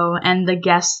Speedo and the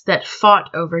guests that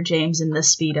fought over James in the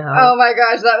Speedo. Oh my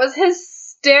gosh, that was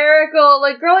hysterical.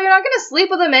 Like, girl, you're not gonna sleep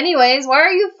with him anyways. Why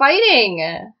are you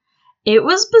fighting? It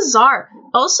was bizarre.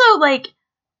 Also, like,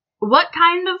 what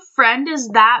kind of friend is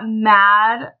that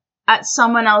mad at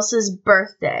someone else's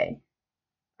birthday?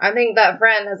 I think that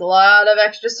friend has a lot of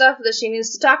extra stuff that she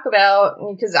needs to talk about.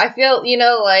 Because I feel,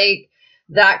 like,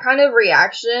 that kind of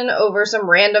reaction over some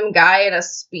random guy in a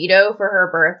Speedo for her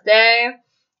birthday,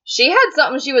 she had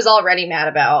something she was already mad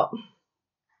about.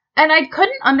 And I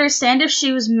couldn't understand if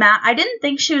she was mad. I didn't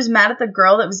think she was mad at the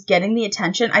girl that was getting the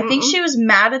attention. I think she was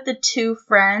mad at the two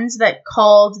friends that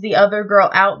called the other girl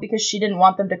out because she didn't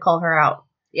want them to call her out.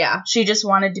 Yeah. She just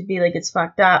wanted to be like, it's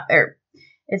fucked up, or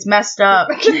it's messed up.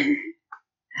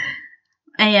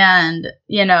 And,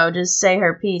 just say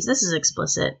her piece. This is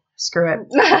explicit. Screw it.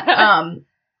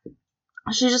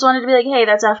 She just wanted to be like, hey,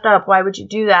 that's effed up. Why would you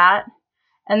do that?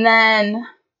 And then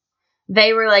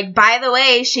they were like, by the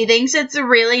way, she thinks it's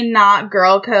really not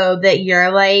girl code that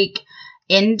you're, like,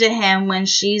 into him when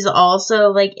she's also,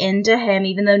 like, into him,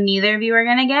 even though neither of you are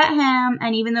gonna get him,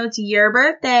 and even though it's your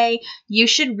birthday, you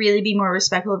should really be more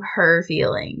respectful of her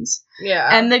feelings. Yeah.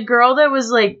 And the girl that was,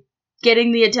 like,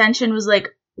 getting the attention was like,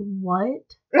 what?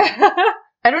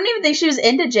 I don't even think she was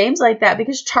into James like that,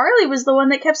 because Charlie was the one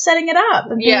that kept setting it up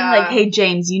and being like, hey,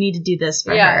 James, you need to do this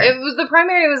for her. Yeah, the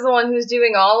primary was the one who was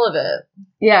doing all of it.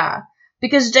 Yeah,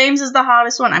 because James is the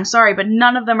hottest one. I'm sorry, but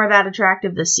none of them are that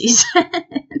attractive this season.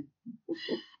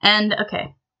 And,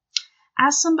 okay,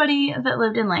 as somebody that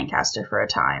lived in Lancaster for a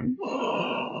time,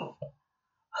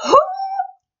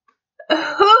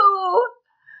 who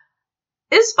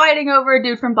is fighting over a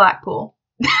dude from Blackpool?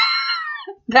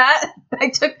 That, I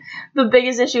took the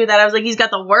biggest issue with that. I was like, he's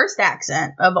got the worst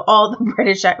accent of all the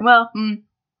British,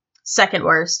 second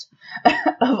worst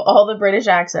of all the British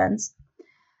accents.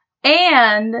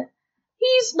 And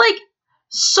he's, like,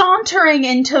 sauntering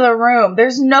into the room.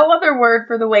 There's no other word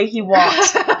for the way he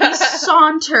walks. He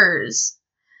saunters.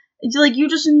 It's like, you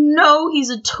just know he's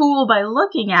a tool by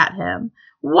looking at him.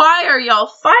 Why are y'all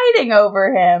fighting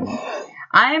over him?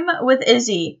 I'm with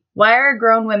Izzy. Why are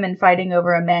grown women fighting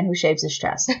over a man who shaves his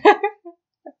chest?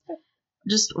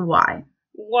 Just why?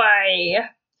 Why?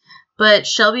 But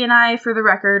Shelby and I, for the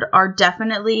record, are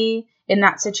definitely, in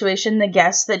that situation, the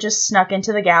guests that just snuck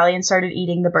into the galley and started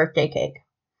eating the birthday cake.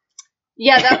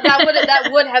 Yeah, that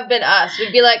would have been us.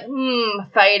 We'd be like,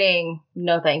 fighting.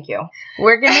 No, thank you.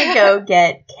 We're gonna go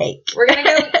get cake. We're gonna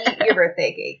go eat your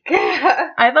birthday cake.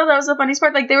 I thought that was the funniest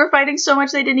part. Like, they were fighting so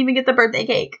much they didn't even get the birthday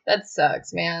cake. That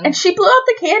sucks, man. And she blew out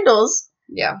the candles.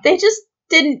 Yeah. They just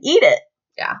didn't eat it.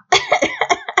 Yeah.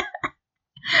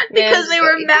 Because they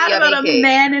were mad about a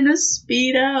man in a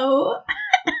Speedo.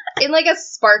 In, like, a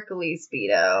sparkly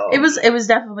Speedo. It was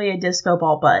definitely a disco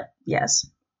ball butt, yes.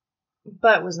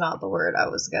 But was not the word I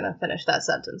was going to finish that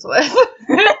sentence with.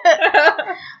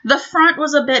 The front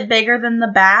was a bit bigger than the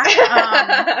back,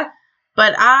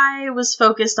 but I was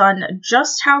focused on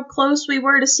just how close we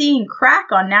were to seeing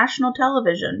crack on national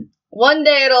television. One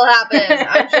day it'll happen.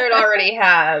 I'm sure it already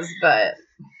has, but...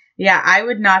 Yeah, I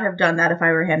would not have done that if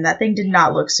I were him. That thing did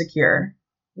not look secure.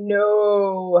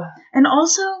 No. And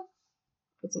also...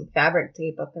 Put some fabric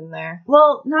tape up in there.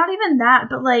 Well, not even that,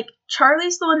 but, like,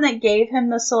 Charlie's the one that gave him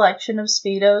the selection of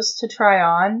Speedos to try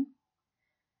on.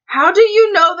 How do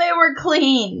you know they were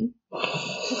clean?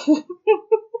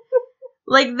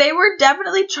 Like, they were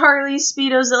definitely Charlie's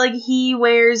Speedos that, like, he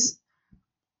wears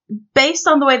based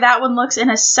on the way that one looks in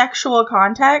a sexual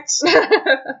context.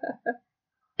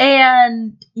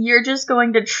 And you're just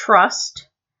going to trust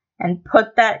and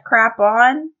put that crap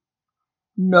on?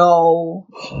 No.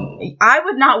 I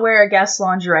would not wear a Guess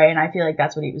lingerie, and I feel like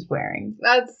that's what he was wearing.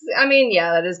 That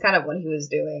is kind of what he was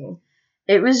doing.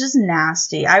 It was just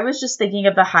nasty. I was just thinking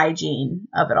of the hygiene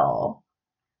of it all.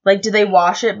 Like, do they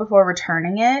wash it before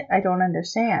returning it? I don't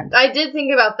understand. I did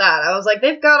think about that. I was like,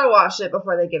 they've got to wash it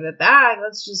before they give it back.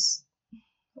 That's just...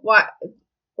 Why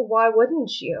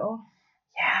wouldn't you?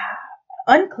 Yeah.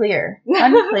 Unclear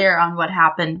on what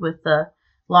happened with the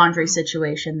laundry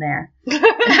situation there.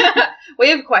 We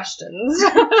have questions.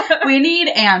 We need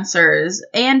answers.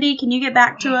 Andy, can you get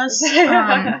back to us?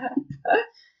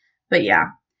 But yeah.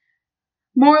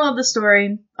 Moral of the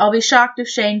story, I'll be shocked if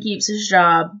Shane keeps his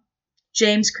job.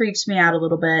 James creeps me out a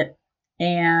little bit.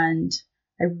 And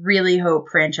I really hope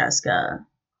Francesca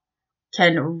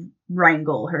can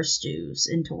wrangle her stews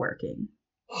into working.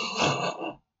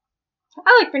 I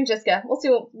like Francesca.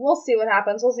 We'll see what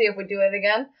happens. We'll see if we do it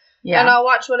again. Yeah. And I'll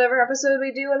watch whatever episode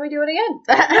we do when we do it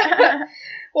again.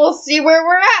 We'll see where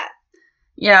we're at.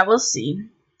 Yeah, we'll see.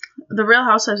 The Real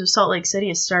Housewives of Salt Lake City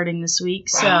is starting this week,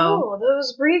 so... Oh,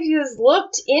 those previews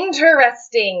looked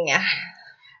interesting.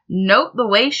 Nope, the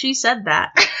way she said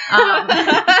that.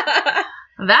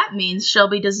 That means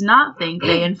Shelby does not think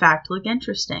they, in fact, look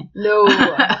interesting. No,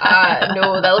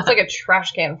 that looks like a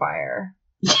trash can fire.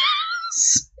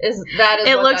 Yes.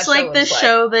 It looks like the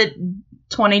show that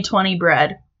 2020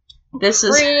 bred. This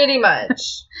is pretty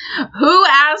much. Who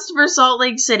asked for Salt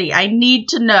Lake City? I need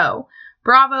to know.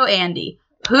 Bravo, Andy.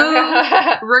 Who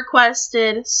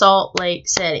requested Salt Lake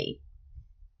City?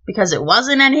 Because it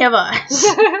wasn't any of us.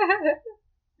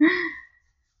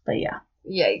 But yeah.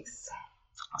 Yikes.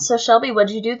 So Shelby, what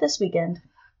did you do this weekend?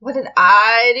 What did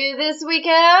I do this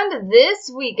weekend? This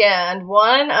weekend,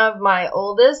 one of my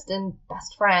oldest and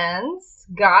best friends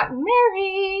got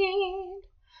married.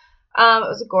 It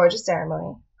was a gorgeous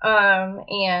ceremony.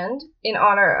 And in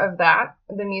honor of that,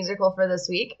 the musical for this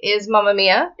week is Mamma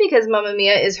Mia, because Mamma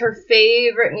Mia is her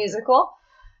favorite musical,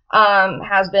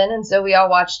 has been, and so we all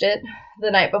watched it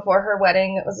the night before her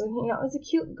wedding. It was, it was a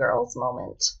cute girls'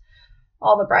 moment.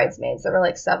 All the bridesmaids, there were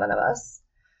like 7 of us.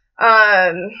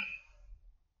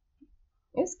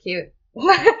 It was cute.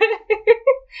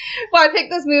 Well, I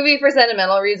picked this movie for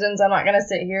sentimental reasons. I'm not going to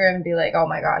sit here and be like, oh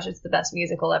my gosh, it's the best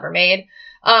musical ever made.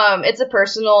 It's a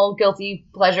personal guilty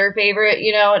pleasure favorite,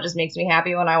 it just makes me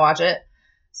happy when I watch it.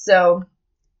 So,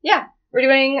 yeah, we're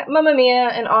doing Mamma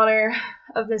Mia in honor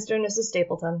of Mr. and Mrs.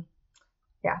 Stapleton.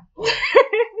 Yeah.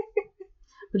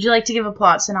 Would you like to give a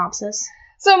plot synopsis?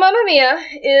 So, Mamma Mia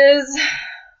is...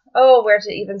 Oh, where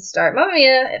to even start? Mamma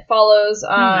Mia, it follows...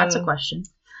 that's a question.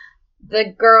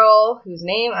 The girl whose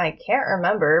name I can't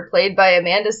remember, played by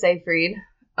Amanda Seyfried.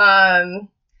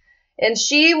 And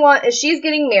she's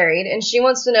getting married, and she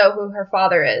wants to know who her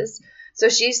father is. So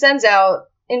she sends out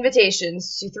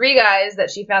invitations to 3 guys that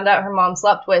she found out her mom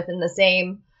slept with in the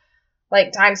same,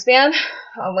 time span,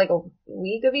 like a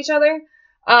week of each other.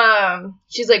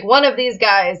 She's like, one of these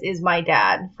guys is my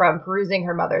dad from perusing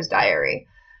her mother's diary.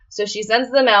 So she sends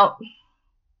them out,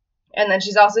 and then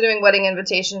she's also doing wedding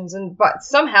invitations, but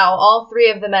somehow all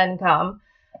 3 of the men come,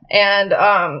 and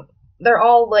they're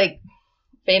all,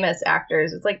 famous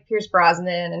actors. It's like Pierce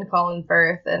Brosnan and Colin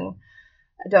Firth, and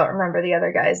I don't remember the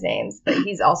other guy's names, but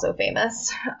he's also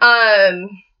famous. Stellan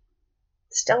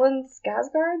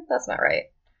Skarsgård? That's not right.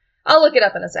 I'll look it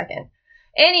up in a second.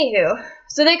 Anywho,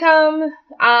 so they come,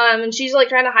 and she's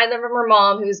trying to hide them from her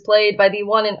mom, who's played by the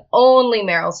one and only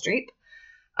Meryl Streep.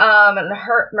 And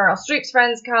Meryl Streep's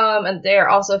friends come, and they're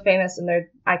also famous, and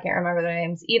I can't remember their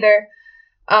names either.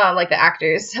 The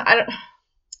actors.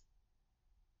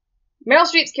 Meryl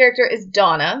Streep's character is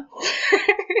Donna.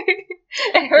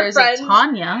 And There's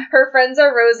Tanya. Her friends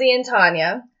are Rosie and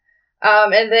Tanya.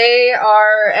 And they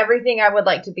are everything I would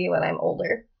like to be when I'm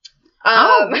older.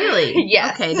 Oh, really?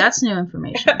 Yes. Okay, that's new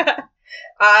information.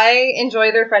 I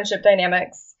enjoy their friendship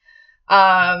dynamics.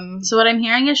 So what I'm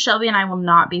hearing is Shelby and I will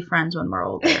not be friends when we're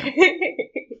older.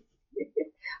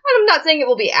 I'm not saying it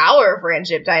will be our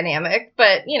friendship dynamic,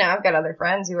 but, you know, I've got other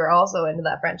friends who are also into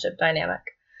that friendship dynamic.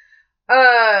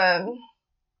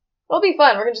 It'll be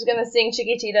fun. We're just gonna sing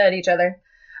Chiquitita at each other.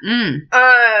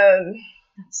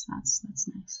 That's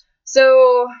nice.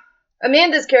 So,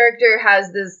 Amanda's character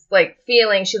has this, like,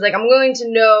 feeling. She's like, I'm going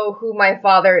to know who my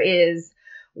father is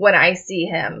when I see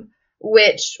him,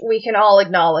 which we can all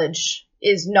acknowledge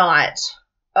is not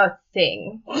a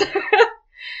thing.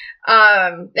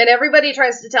 And everybody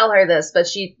tries to tell her this, but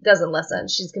she doesn't listen.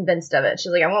 She's convinced of it.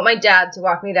 She's like, I want my dad to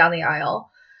walk me down the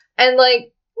aisle. And,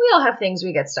 like, we all have things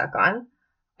we get stuck on.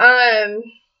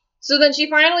 So then she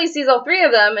finally sees all three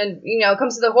of them and, you know,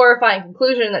 comes to the horrifying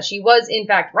conclusion that she was, in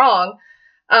fact, wrong,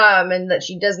 and that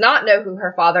she does not know who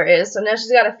her father is. So now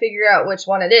she's got to figure out which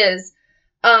one it is.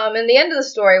 And the end of the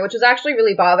story, which was actually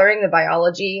really bothering the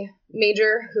biology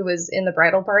major who was in the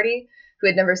bridal party, who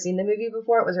had never seen the movie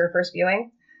before. It was her first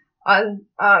viewing on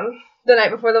the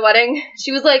night before the wedding.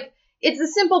 She was like, it's a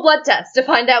simple blood test to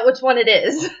find out which one it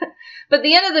is. But at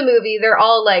the end of the movie, they're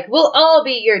all like, we'll all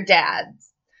be your dads.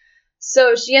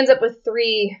 So she ends up with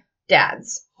 3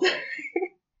 dads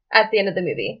at the end of the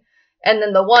movie. And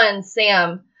then the one,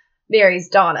 Sam, marries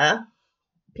Donna,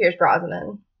 Pierce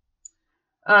Brosnan.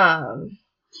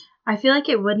 I feel like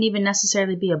it wouldn't even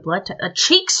necessarily be a blood test. A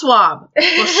cheek swab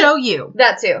will show you.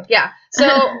 That too, yeah. So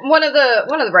one of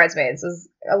the bridesmaids was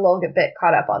a little bit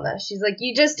caught up on this. She's like,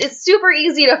 it's super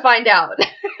easy to find out.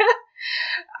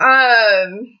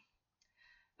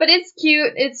 But it's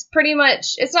cute. It's pretty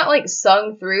much, it's not like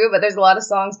sung through, but there's a lot of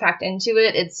songs packed into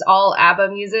it. It's all ABBA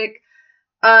music.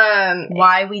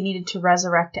 Why we needed to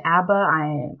resurrect ABBA, I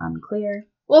am unclear.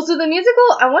 Well, so the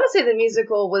musical, I want to say the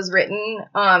musical was written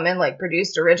and like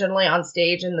produced originally on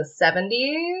stage in the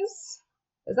 70s.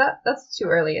 That's too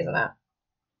early, isn't it?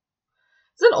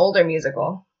 It's an older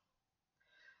musical.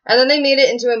 And then they made it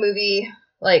into a movie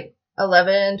like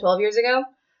 11, 12 years ago.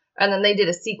 And then they did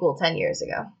a sequel 10 years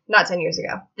ago. Not 10 years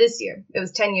ago. This year. It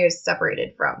was 10 years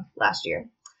separated from last year.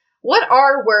 What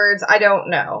are words? I don't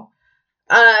know.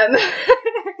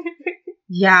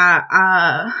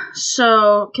 Yeah,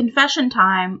 so confession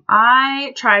time.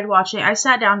 I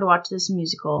sat down to watch this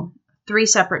musical 3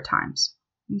 separate times.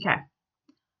 Okay.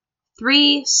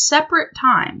 3 separate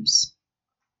times.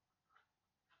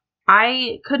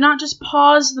 I could not just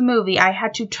pause the movie. I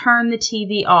had to turn the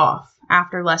TV off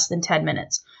after less than 10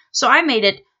 minutes. So I made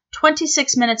it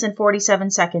 26 minutes and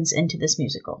 47 seconds into this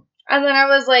musical. And then I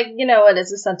was like, you know what?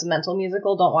 It's a sentimental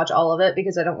musical. Don't watch all of it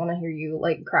because I don't want to hear you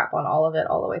like crap on all of it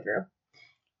all the way through.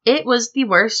 It was the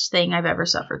worst thing I've ever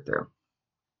suffered through.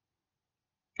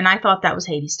 And I thought that was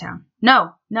Hadestown.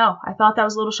 No, I thought that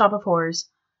was Little Shop of Horrors.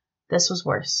 This was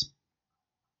worse.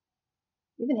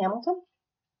 Even Hamilton?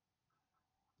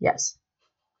 Yes.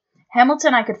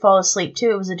 Hamilton I could fall asleep to.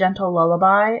 It was a gentle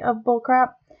lullaby of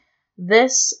bullcrap.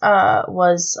 This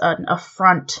was an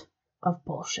affront of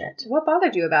bullshit. What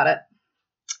bothered you about it?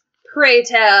 Pray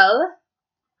tell.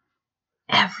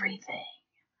 Everything.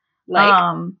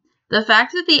 Like? The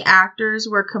fact that the actors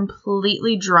were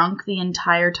completely drunk the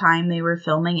entire time they were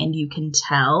filming, and you can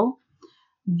tell.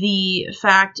 The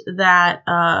fact that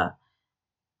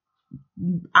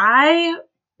I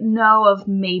know of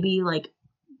maybe I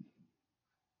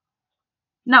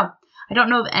don't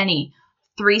know of any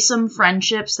threesome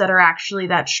friendships that are actually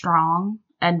that strong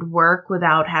and work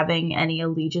without having any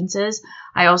allegiances.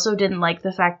 I also didn't like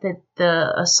the fact that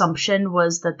the assumption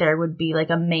was that there would be like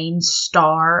a main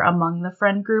star among the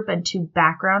friend group and 2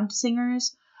 background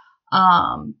singers.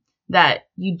 That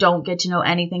you don't get to know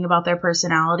anything about their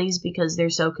personalities because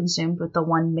they're so consumed with the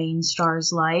one main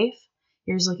star's life.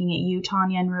 Here's looking at you,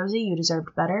 Tanya and Rosie. You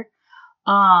deserved better.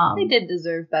 They did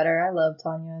deserve better. I love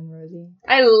Tanya and Rosie.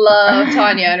 I love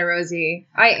Tanya and Rosie.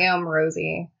 I am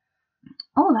Rosie.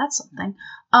 Oh, that's something.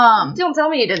 Don't tell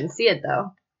me you didn't see it,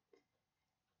 though.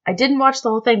 I didn't watch the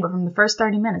whole thing, but from the first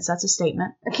 30 minutes, that's a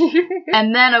statement.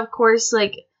 And then, of course,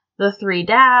 like, the 3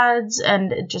 dads,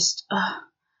 and just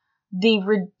the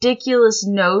ridiculous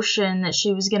notion that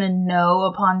she was going to know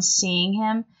upon seeing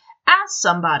him as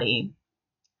somebody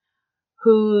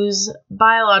whose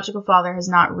biological father has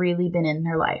not really been in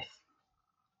their life.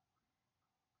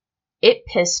 It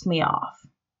pissed me off.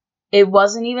 It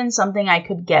wasn't even something I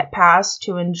could get past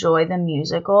to enjoy the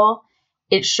musical.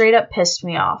 It straight up pissed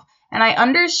me off. And I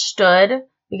understood,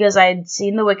 because I had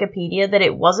seen the Wikipedia, that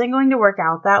it wasn't going to work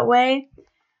out that way.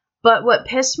 But what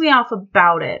pissed me off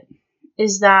about it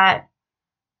is that,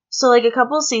 so like a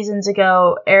couple of seasons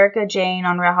ago, Erica Jane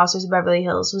on Real Housewives of Beverly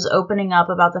Hills was opening up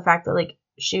about the fact that like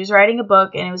she was writing a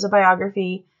book and it was a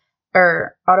biography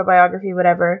or autobiography,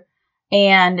 whatever.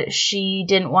 And she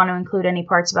didn't want to include any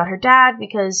parts about her dad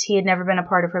because he had never been a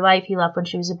part of her life. He left when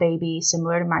she was a baby,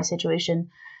 similar to my situation.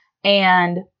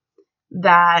 And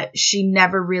that she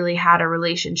never really had a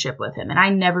relationship with him. And I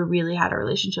never really had a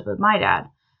relationship with my dad.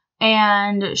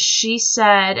 And she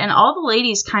said, and all the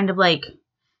ladies kind of like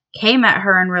came at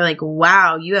her and were like,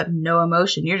 wow, you have no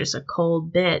emotion. You're just a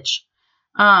cold bitch.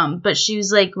 But she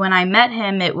was like, when I met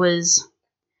him, it was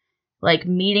like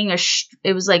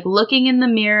it was like looking in the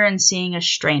mirror and seeing a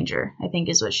stranger, I think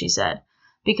is what she said.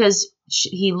 Because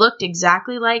he looked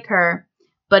exactly like her,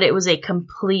 but it was a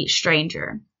complete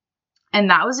stranger. And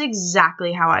that was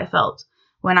exactly how I felt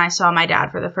when I saw my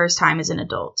dad for the first time as an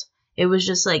adult. It was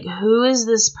just like, who is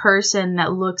this person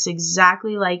that looks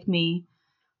exactly like me,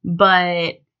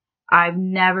 but I've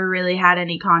never really had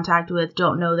any contact with,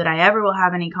 don't know that I ever will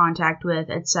have any contact with,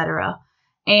 etc.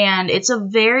 And it's a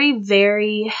very,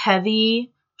 very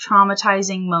heavy,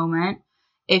 traumatizing moment.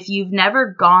 If you've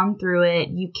never gone through it,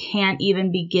 you can't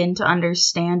even begin to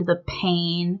understand the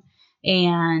pain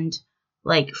and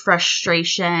like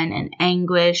frustration and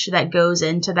anguish that goes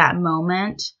into that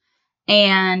moment.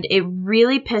 And it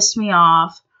really pissed me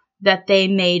off that they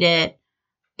made it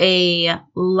a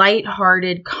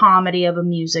lighthearted comedy of a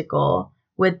musical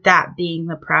with that being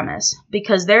the premise,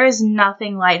 because there is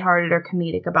nothing lighthearted or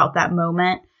comedic about that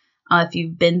moment. If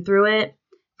you've been through it,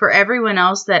 for everyone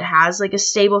else that has like a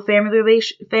stable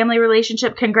family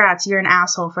relationship, congrats, you're an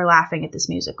asshole for laughing at this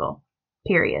musical,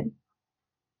 period.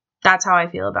 That's how I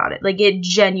feel about it. Like, it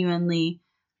genuinely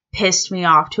pissed me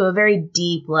off to a very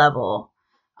deep level,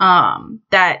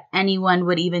 that anyone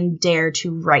would even dare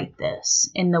to write this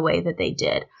in the way that they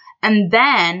did. And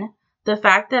then the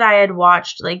fact that I had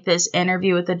watched like this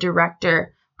interview with the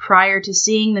director prior to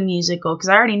seeing the musical, because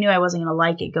I already knew I wasn't going to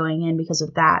like it going in because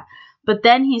of that. But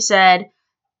then he said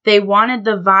they wanted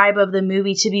the vibe of the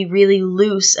movie to be really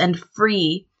loose and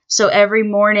free. So every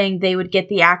morning they would get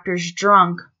the actors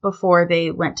drunk before they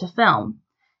went to film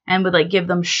and would like give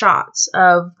them shots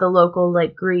of the local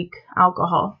like Greek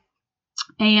alcohol.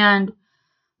 And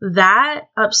that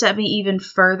upset me even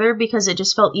further because it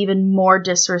just felt even more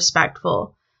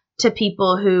disrespectful to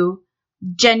people who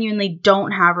genuinely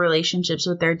don't have relationships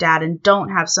with their dad and don't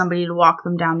have somebody to walk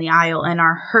them down the aisle and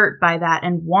are hurt by that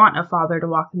and want a father to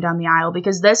walk them down the aisle,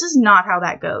 because this is not how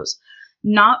that goes.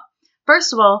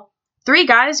 First of all, 3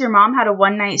 guys your mom had a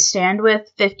one-night stand with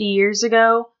 50 years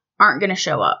ago aren't going to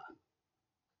show up.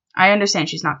 I understand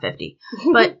she's not 50,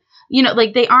 but you know,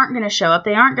 like, they aren't going to show up.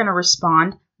 They aren't going to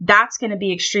respond. That's going to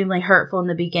be extremely hurtful in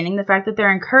the beginning. The fact that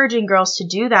they're encouraging girls to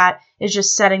do that is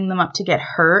just setting them up to get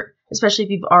hurt, especially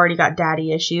if you've already got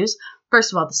daddy issues.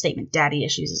 First of all, the statement daddy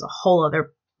issues is a whole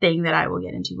other thing that I will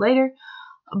get into later.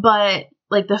 But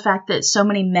like the fact that so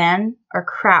many men are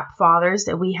crap fathers,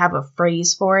 that we have a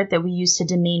phrase for it, that we use to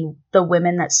demean the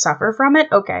women that suffer from it.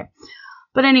 Okay.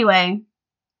 But anyway,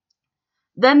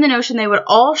 then the notion they would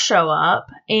all show up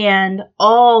and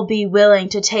all be willing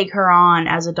to take her on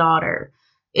as a daughter,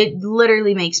 it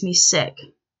literally makes me sick.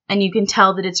 And you can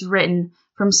tell that it's written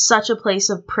from such a place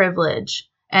of privilege,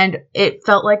 and it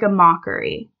felt like a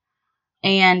mockery.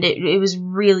 And it was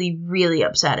really, really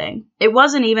upsetting. It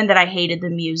wasn't even that I hated the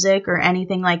music or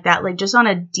anything like that. Like, just on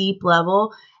a deep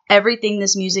level, everything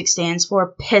this music stands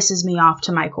for pisses me off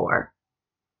to my core.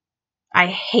 I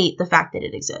hate the fact that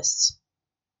it exists.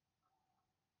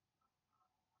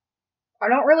 I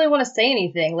don't really want to say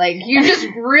anything. Like, you just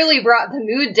really brought the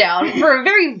mood down for a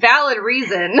very valid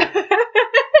reason.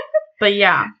 But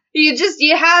yeah. You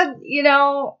had,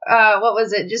 what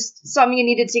was it? Just something you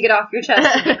needed to get off your chest,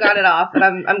 and you got it off. And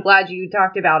I'm glad you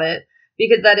talked about it,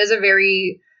 because that is a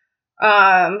very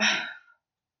valid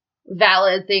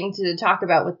thing to talk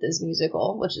about with this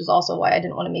musical, which is also why I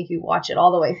didn't want to make you watch it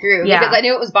all the way through. Yeah. Because I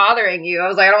knew it was bothering you. I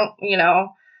was like,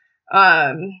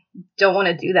 don't want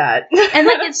to do that. And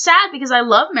like, it's sad because I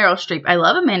love Meryl Streep. I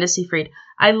love Amanda Seyfried.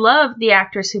 I love the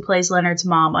actress who plays Leonard's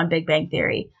mom on Big Bang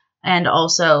Theory. And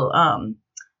also,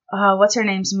 what's her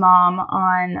name's mom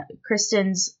on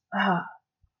Kristen's,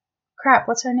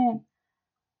 what's her name?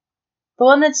 The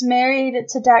one that's married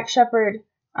to Dax Shepard.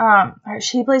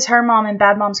 She plays her mom in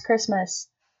Bad Moms Christmas.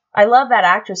 I love that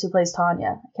actress who plays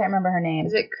Tanya. I can't remember her name.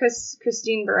 Is it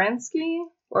Christine Baranski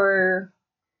or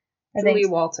Julie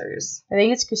Walters? I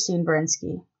think it's Christine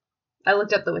Baranski. I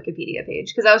looked up the Wikipedia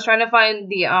page because I was trying to find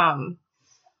the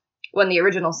when the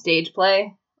original stage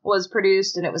play was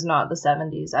produced, and it was not the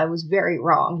 70s. I was very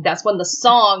wrong. That's when the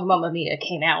song Mamma Mia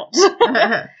came out.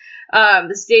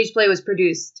 The stage play was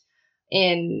produced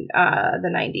in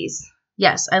the 90s.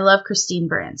 Yes, I love Christine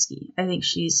Baranski. I think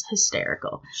she's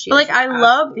hysterical. But like, I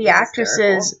love the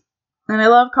actresses. And I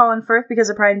love Colin Firth because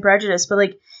of Pride and Prejudice, but,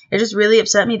 like, it just really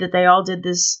upset me that they all did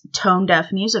this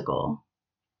tone-deaf musical.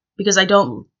 Because I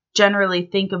don't generally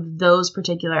think of those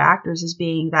particular actors as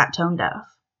being that tone-deaf.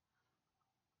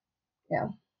 Yeah.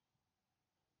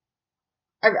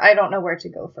 I don't know where to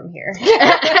go from here.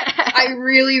 I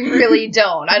really, really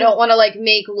don't. I don't want to, like,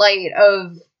 make light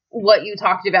of what you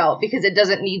talked about because it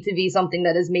doesn't need to be something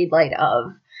that is made light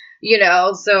of, you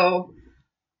know? So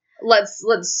let's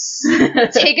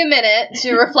take a minute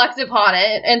to reflect upon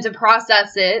it and to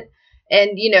process it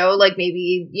and, you know, like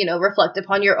maybe, you know, reflect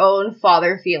upon your own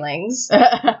father feelings. Go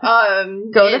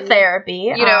to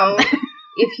therapy. You know,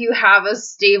 if you have a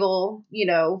stable, you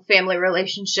know, family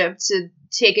relationship, to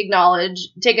take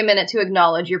a minute to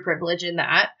acknowledge your privilege in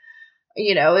that.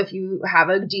 You know, if you have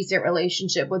a decent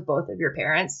relationship with both of your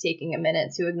parents, taking a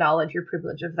minute to acknowledge your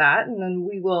privilege of that, and then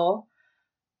we will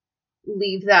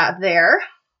leave that there.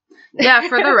 Yeah,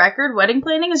 for the record, wedding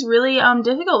planning is really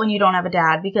difficult when you don't have a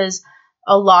dad, because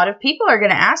a lot of people are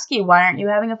going to ask you, why aren't you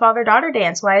having a father-daughter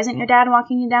dance? Why isn't your dad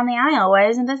walking you down the aisle? Why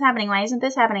isn't this happening? Why isn't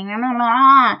this happening? And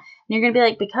you're going to be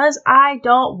like, because I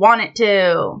don't want it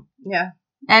to. Yeah.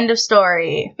 End of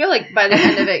story. I feel like by the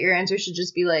end of it, your answer should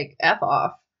just be like, F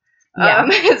off. Yeah.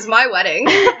 It's my wedding.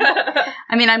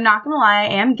 I mean, I'm not going to lie,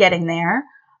 I am getting there.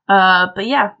 But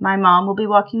yeah, my mom will be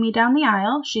walking me down the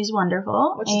aisle. She's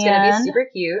wonderful. Which is going to be super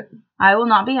cute. I will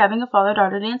not be having a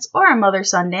father-daughter dance or a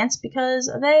mother-son dance because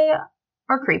they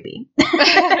are creepy.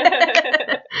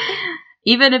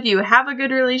 Even if you have a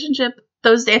good relationship,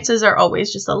 those dances are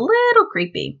always just a little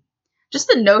creepy. Just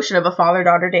the notion of a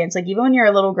father-daughter dance, like, even when you're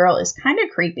a little girl, is kind of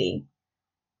creepy.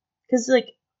 Because, like,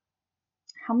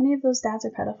 how many of those dads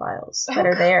are pedophiles that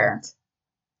are there?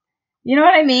 You know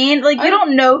what I mean? Like, you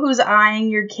don't know who's eyeing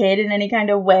your kid in any kind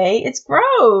of way. It's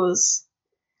gross.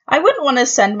 I wouldn't want to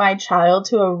send my child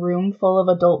to a room full of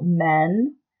adult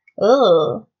men.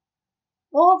 Ugh.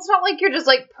 Well, it's not like you're just,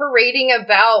 like, parading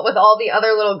about with all the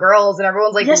other little girls and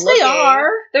everyone's, like, yes, looking. They are.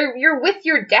 You're with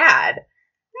your dad.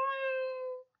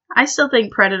 I still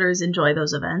think predators enjoy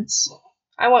those events.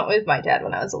 I went with my dad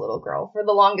when I was a little girl. For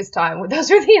the longest time,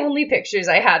 those were the only pictures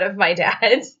I had of my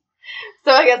dad.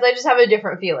 So I guess I just have a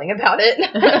different feeling about it.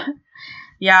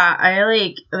 Yeah,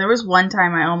 there was one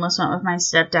time I almost went with my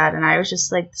stepdad, and I was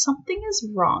just like, something is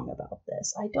wrong about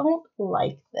this. I don't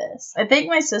like this. I think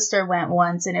my sister went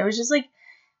once, and it was just like,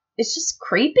 it's just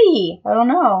creepy. I don't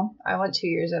know. I went 2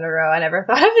 years in a row. I never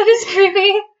thought of it as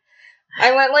creepy.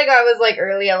 I went I was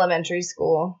early elementary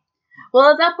school.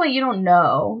 Well, at that point, you don't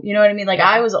know. You know what I mean? Like, yeah.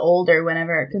 I was older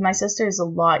whenever, because my sister is a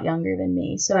lot younger than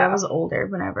me, so yeah. I was older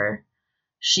whenever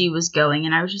she was going,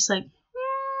 and I was just like,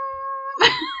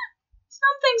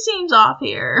 something seems off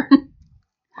here.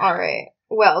 All right.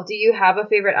 Well, do you have a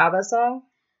favorite ABBA song?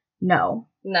 No.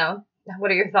 No?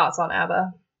 What are your thoughts on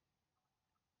ABBA?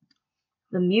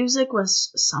 The music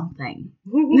was something.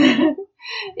 The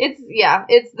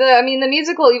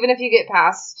musical, even if you get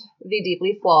past the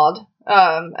deeply flawed,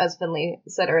 as Finley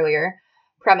said earlier,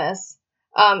 premise,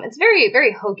 it's very,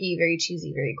 very hokey, very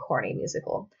cheesy, very corny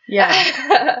musical.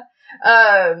 Yeah.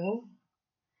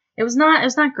 It was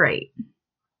not great.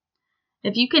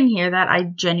 If you can hear that, I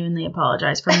genuinely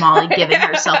apologize for Molly giving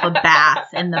herself a bath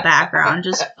in the background,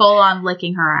 just full on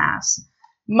licking her ass.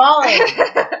 Molly!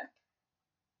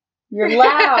 You're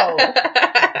loud!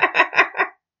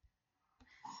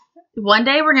 One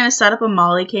day we're going to set up a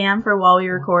Molly cam for while we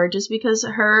record, just because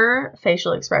her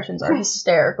facial expressions are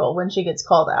hysterical when she gets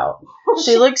called out.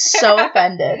 She looks so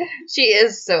offended. She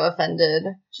is so offended.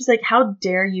 She's like, how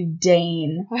dare you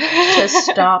deign to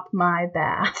stop my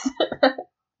bath?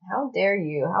 How dare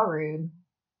you? How rude.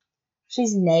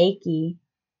 She's naked.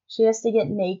 She has to get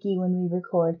naked when we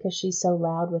record because she's so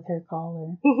loud with her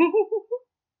collar.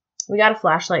 We got a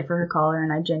flashlight for her collar,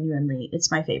 and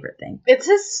it's my favorite thing. It's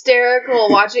hysterical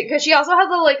watching, because she also has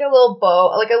a little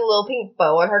bow, like a little pink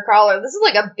bow on her collar. This is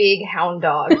like a big hound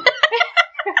dog.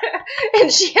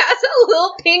 And she has a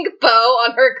little pink bow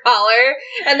on her collar,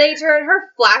 and they turn her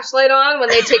flashlight on when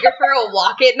they take her for a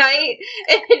walk at night,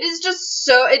 and it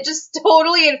just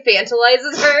totally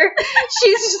infantilizes her.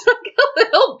 She's just like a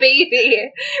little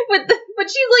baby, but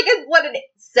she's like a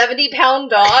 70-pound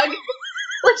dog?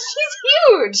 Like, she's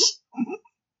huge.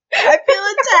 I feel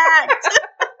attacked.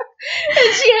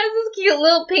 And she has this cute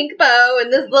little pink bow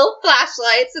and this little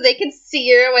flashlight so they can see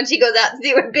her when she goes out to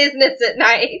do her business at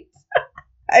night.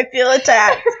 I feel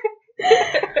attacked.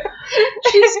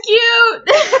 She's cute.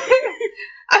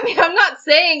 I mean, I'm not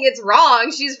saying it's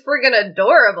wrong. She's friggin'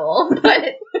 adorable,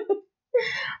 but...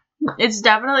 It's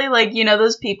definitely like, you know,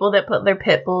 those people that put their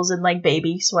pit bulls in, like,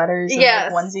 baby sweaters and,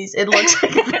 yes. like, onesies. It looks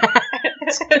like that.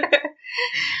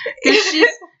 She's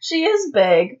She is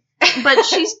big, but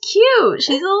she's cute.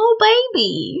 She's a little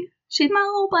baby. She's my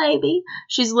little baby.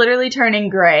 She's literally turning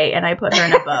gray, and I put her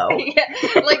in a bow. Yeah,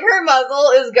 like, her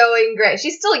muzzle is going gray.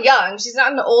 She's still young. She's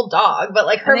not an old dog, but,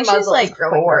 like, her muzzle is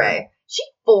growing 4. gray. She's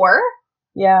 4?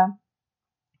 Yeah.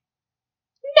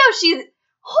 No, she's...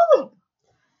 Holy...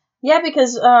 Yeah,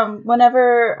 because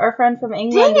whenever our friend from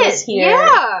England was here...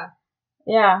 Yeah!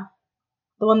 Yeah.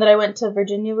 The one that I went to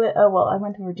Virginia with... Oh, well, I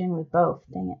went to Virginia with both.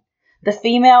 Dang it. The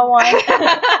female one.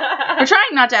 We're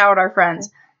trying not to out our friends.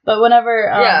 But whenever,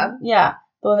 the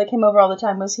one that came over all the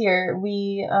time was here,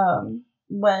 we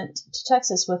went to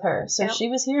Texas with her. So she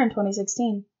was here in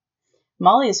 2016.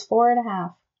 Molly is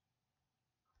 4.5.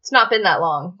 It's not been that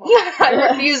long. I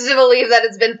refuse to believe that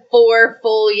it's been 4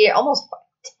 full years. Almost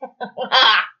 5.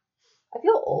 I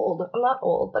feel old. I'm not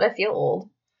old, but I feel old.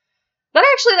 That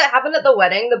happened at the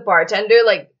wedding. The bartender,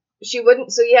 like, she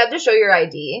wouldn't, so you had to show your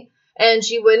ID. And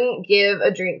she wouldn't give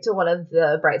a drink to one of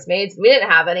the bridesmaids. We didn't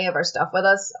have any of our stuff with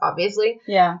us, obviously.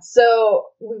 Yeah. So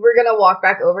we were going to walk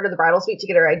back over to the bridal suite to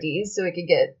get our IDs so we could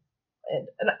get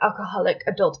an alcoholic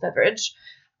adult beverage.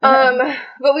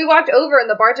 But we walked over and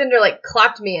the bartender, like,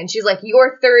 clapped me and she's like,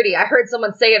 "You're 30. I heard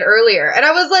someone say it earlier." And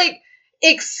I was like,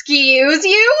 "Excuse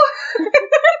you?"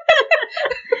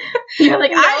 You're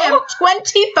like, No. I am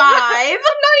 25. I'm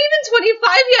not even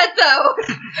 25 yet, though.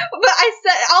 But I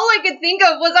said, all I could think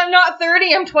of was I'm not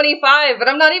 30, I'm 25, but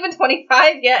I'm not even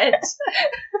 25 yet.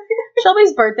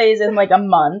 Shelby's birthday is in, like, a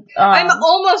month. I'm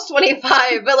almost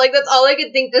 25, but, like, that's all I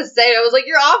could think to say. I was like,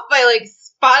 you're off by, like,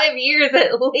 5 years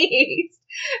at least.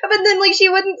 But then, like, she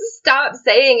wouldn't stop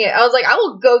saying it. I was like, I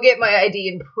will go get my ID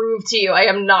and prove to you I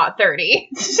am not 30.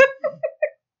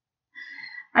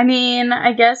 I mean,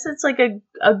 I guess it's, like,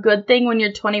 a good thing when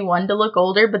you're 21 to look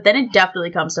older, but then it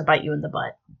definitely comes to bite you in the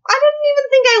butt. I didn't even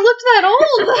think I looked that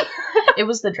old. It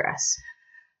was the dress.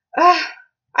 I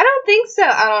don't think so.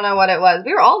 I don't know what it was.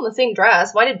 We were all in the same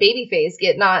dress. Why did Babyface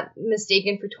get not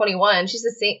mistaken for 21? She's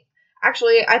the same.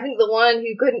 Actually, I think the one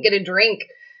who couldn't get a drink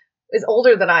is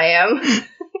older than I am.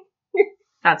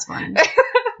 That's funny.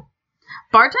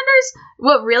 Bartenders,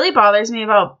 what really bothers me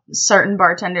about certain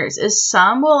bartenders is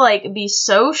some will, like, be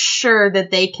so sure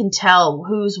that they can tell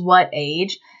who's what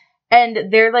age, and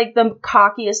they're, like, the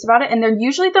cockiest about it, and they're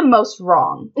usually the most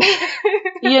wrong.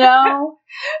 You know?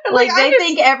 Like, they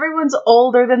think everyone's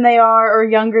older than they are or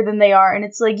younger than they are, and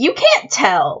it's like, you can't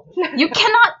tell. You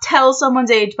cannot tell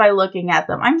someone's age by looking at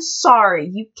them. I'm sorry,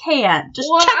 you can't. Just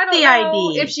check the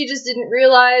ID. If she just didn't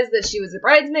realize that she was a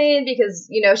bridesmaid because,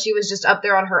 you know, she was just up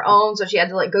there on her own, so she had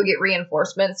to, like, go get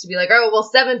reinforcements to be like, oh, well,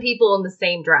 7 people in the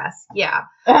same dress. Yeah.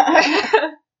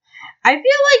 I feel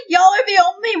like y'all are the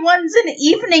only ones in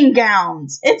evening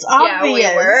gowns. It's obvious.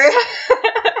 Yeah, we were.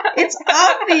 It's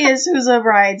obvious who's a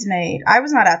bridesmaid. I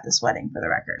was not at this wedding, for the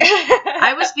record.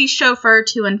 I was the chauffeur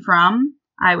to and from.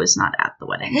 I was not at the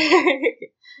wedding.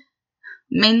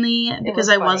 Mainly because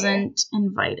I wasn't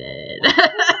invited.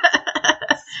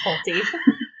 Salty.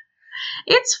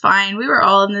 It's fine. We were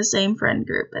all in the same friend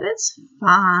group, but it's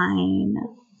fine.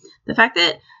 The fact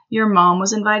that your mom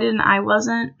was invited and I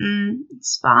wasn't,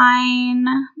 it's fine.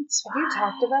 It's fine. Have you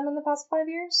talked to them in the past 5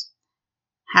 years?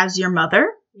 Has your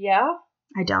mother? Yeah.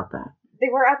 I doubt that. They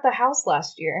were at the house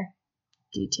last year.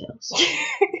 Details.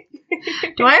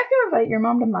 Do I have to invite your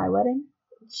mom to my wedding?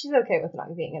 She's okay with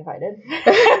not being invited.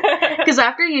 Because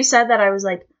after you said that, I was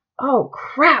like, oh,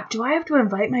 crap, do I have to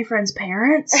invite my friend's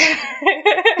parents?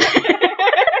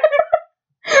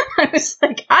 I was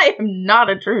like, I am not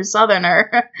a true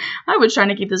Southerner. I was trying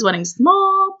to keep this wedding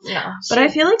small. No, but I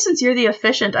feel like since you're the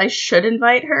officiant, I should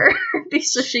invite her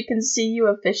so she can see you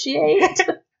officiate.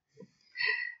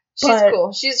 She's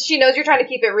cool. She knows you're trying to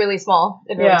keep it really small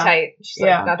and really tight. She's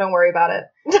like, no, don't worry about it.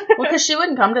 Well, because she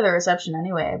wouldn't come to the reception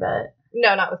anyway, I bet.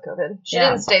 No, not with COVID. She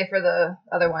didn't stay for the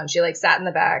other one. She, like, sat in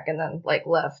the back and then, like,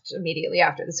 left immediately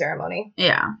after the ceremony.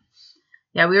 Yeah.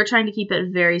 Yeah, we were trying to keep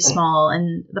it very small,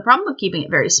 and the problem with keeping it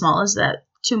very small is that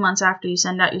 2 months after you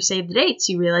send out your save the dates,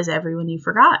 you realize everyone you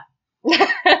forgot.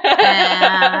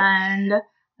 And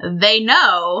they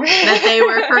know that they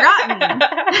were forgotten.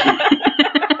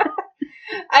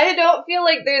 I don't feel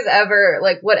like there's ever,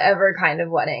 like, whatever kind of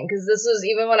wedding, because this was,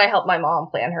 even when I helped my mom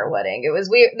plan her wedding,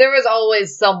 there was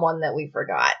always someone that we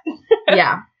forgot.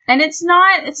 Yeah. And it's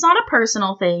not a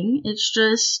personal thing, it's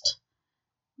just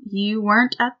you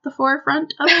weren't at the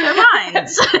forefront of their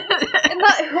minds. And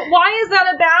why is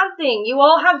that a bad thing? You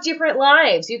all have different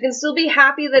lives. You can still be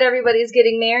happy that everybody's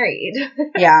getting married.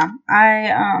 Yeah.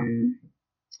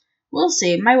 We'll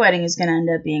see. My wedding is going to end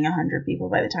up being 100 people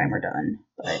by the time we're done,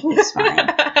 but it's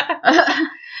fine.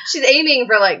 She's aiming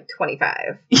for like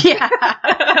 25. Yeah.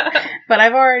 But I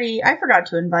forgot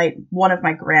to invite one of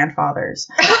my grandfathers.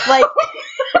 Like,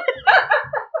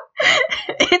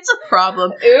 it's a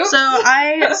problem. Oops. So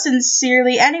I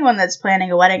sincerely, anyone that's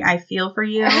planning a wedding, I feel for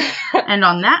you. And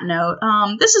on that note,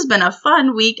 this has been a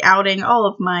fun week outing all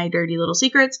of my dirty little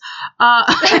secrets.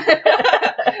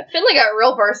 Finley got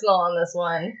real personal on this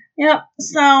one. Yep.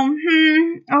 So,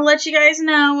 I'll let you guys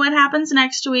know what happens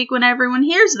next week when everyone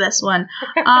hears this one.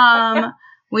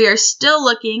 We are still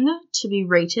looking to be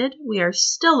rated. We are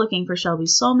still looking for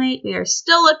Shelby's soulmate. We are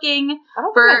still looking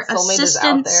for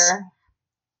assistance.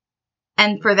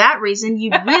 And for that reason,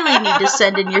 you really need to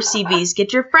send in your CVs.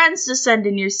 Get your friends to send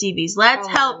in your CVs. Let's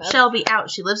help Shelby out.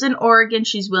 She lives in Oregon.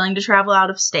 She's willing to travel out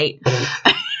of state.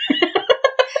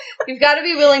 You've got to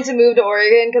be willing to move to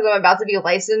Oregon because I'm about to be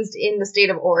licensed in the state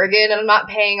of Oregon, and I'm not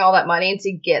paying all that money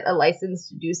to get a license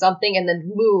to do something and then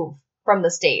move from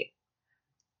the state.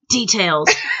 Details.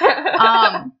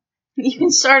 You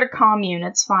can start a commune.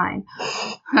 It's fine.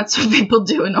 That's what people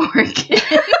do in Oregon.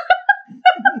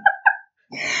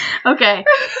 Okay,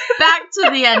 back to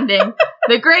the ending.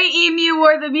 The Great Emu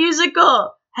War, the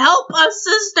musical. Help a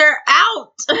sister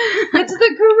out. It's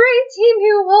the Great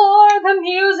Emu War, the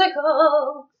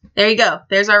musical. There you go.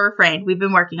 There's our refrain. We've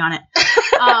been working on it.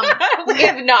 We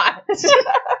have not.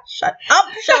 Shut up,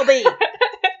 Shelby.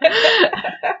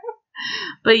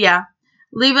 But yeah,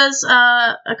 leave us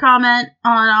a comment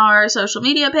on our social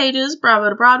media pages, Bravo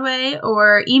to Broadway,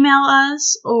 or email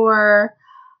us, or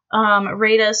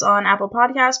rate us on Apple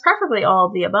Podcasts, preferably all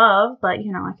of the above, but, I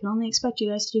can only expect you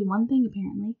guys to do one thing,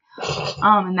 apparently,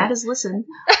 and that is listen.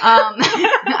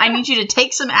 I need you to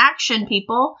take some action,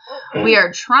 people. We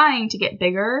are trying to get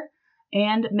bigger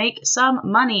and make some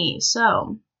money,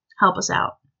 so help us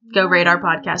out. Go rate our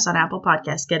podcast on Apple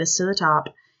Podcasts. Get us to the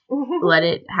top. Let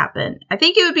it happen. I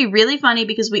think it would be really funny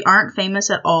because we aren't famous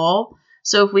at all,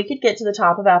 so if we could get to the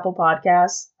top of Apple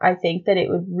Podcasts, I think that it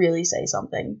would really say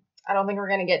something. I don't think we're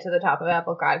going to get to the top of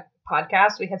Apple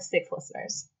Podcasts. We have 6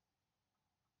 listeners.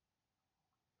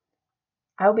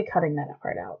 I will be cutting that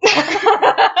part out.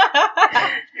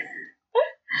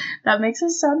 That makes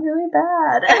us sound really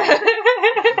bad.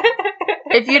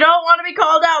 If you don't want to be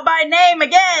called out by name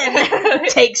again,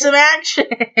 take some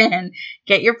action.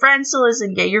 Get your friends to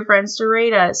listen. Get your friends to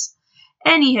rate us.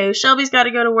 Anywho, Shelby's got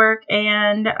to go to work,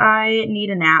 and I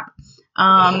need a nap.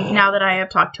 Now that I have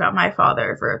talked about my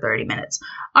father for 30 minutes.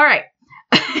 All right.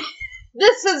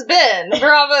 This has been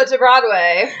Bravo to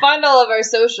Broadway. Find all of our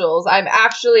socials. I'm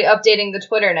actually updating the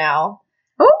Twitter now.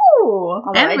 Ooh.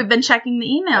 And we've been checking the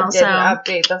email. I didn't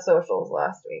update the socials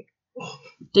last week.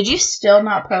 Did you still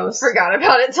not post? Forgot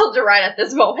about it till right at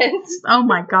this moment. Oh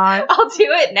my god. I'll do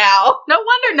it now. No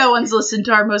wonder no one's listened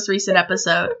to our most recent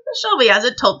episode. Shelby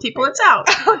hasn't told people it's out.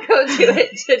 I'll go do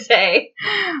it today.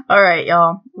 All right,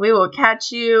 y'all. We will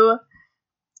catch you.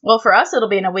 Well, for us, it'll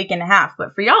be in a week and a half,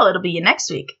 but for y'all, it'll be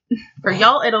next week. For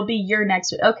y'all, it'll be your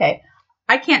next week. Okay.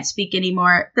 I can't speak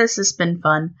anymore. This has been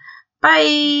fun.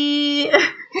 Bye.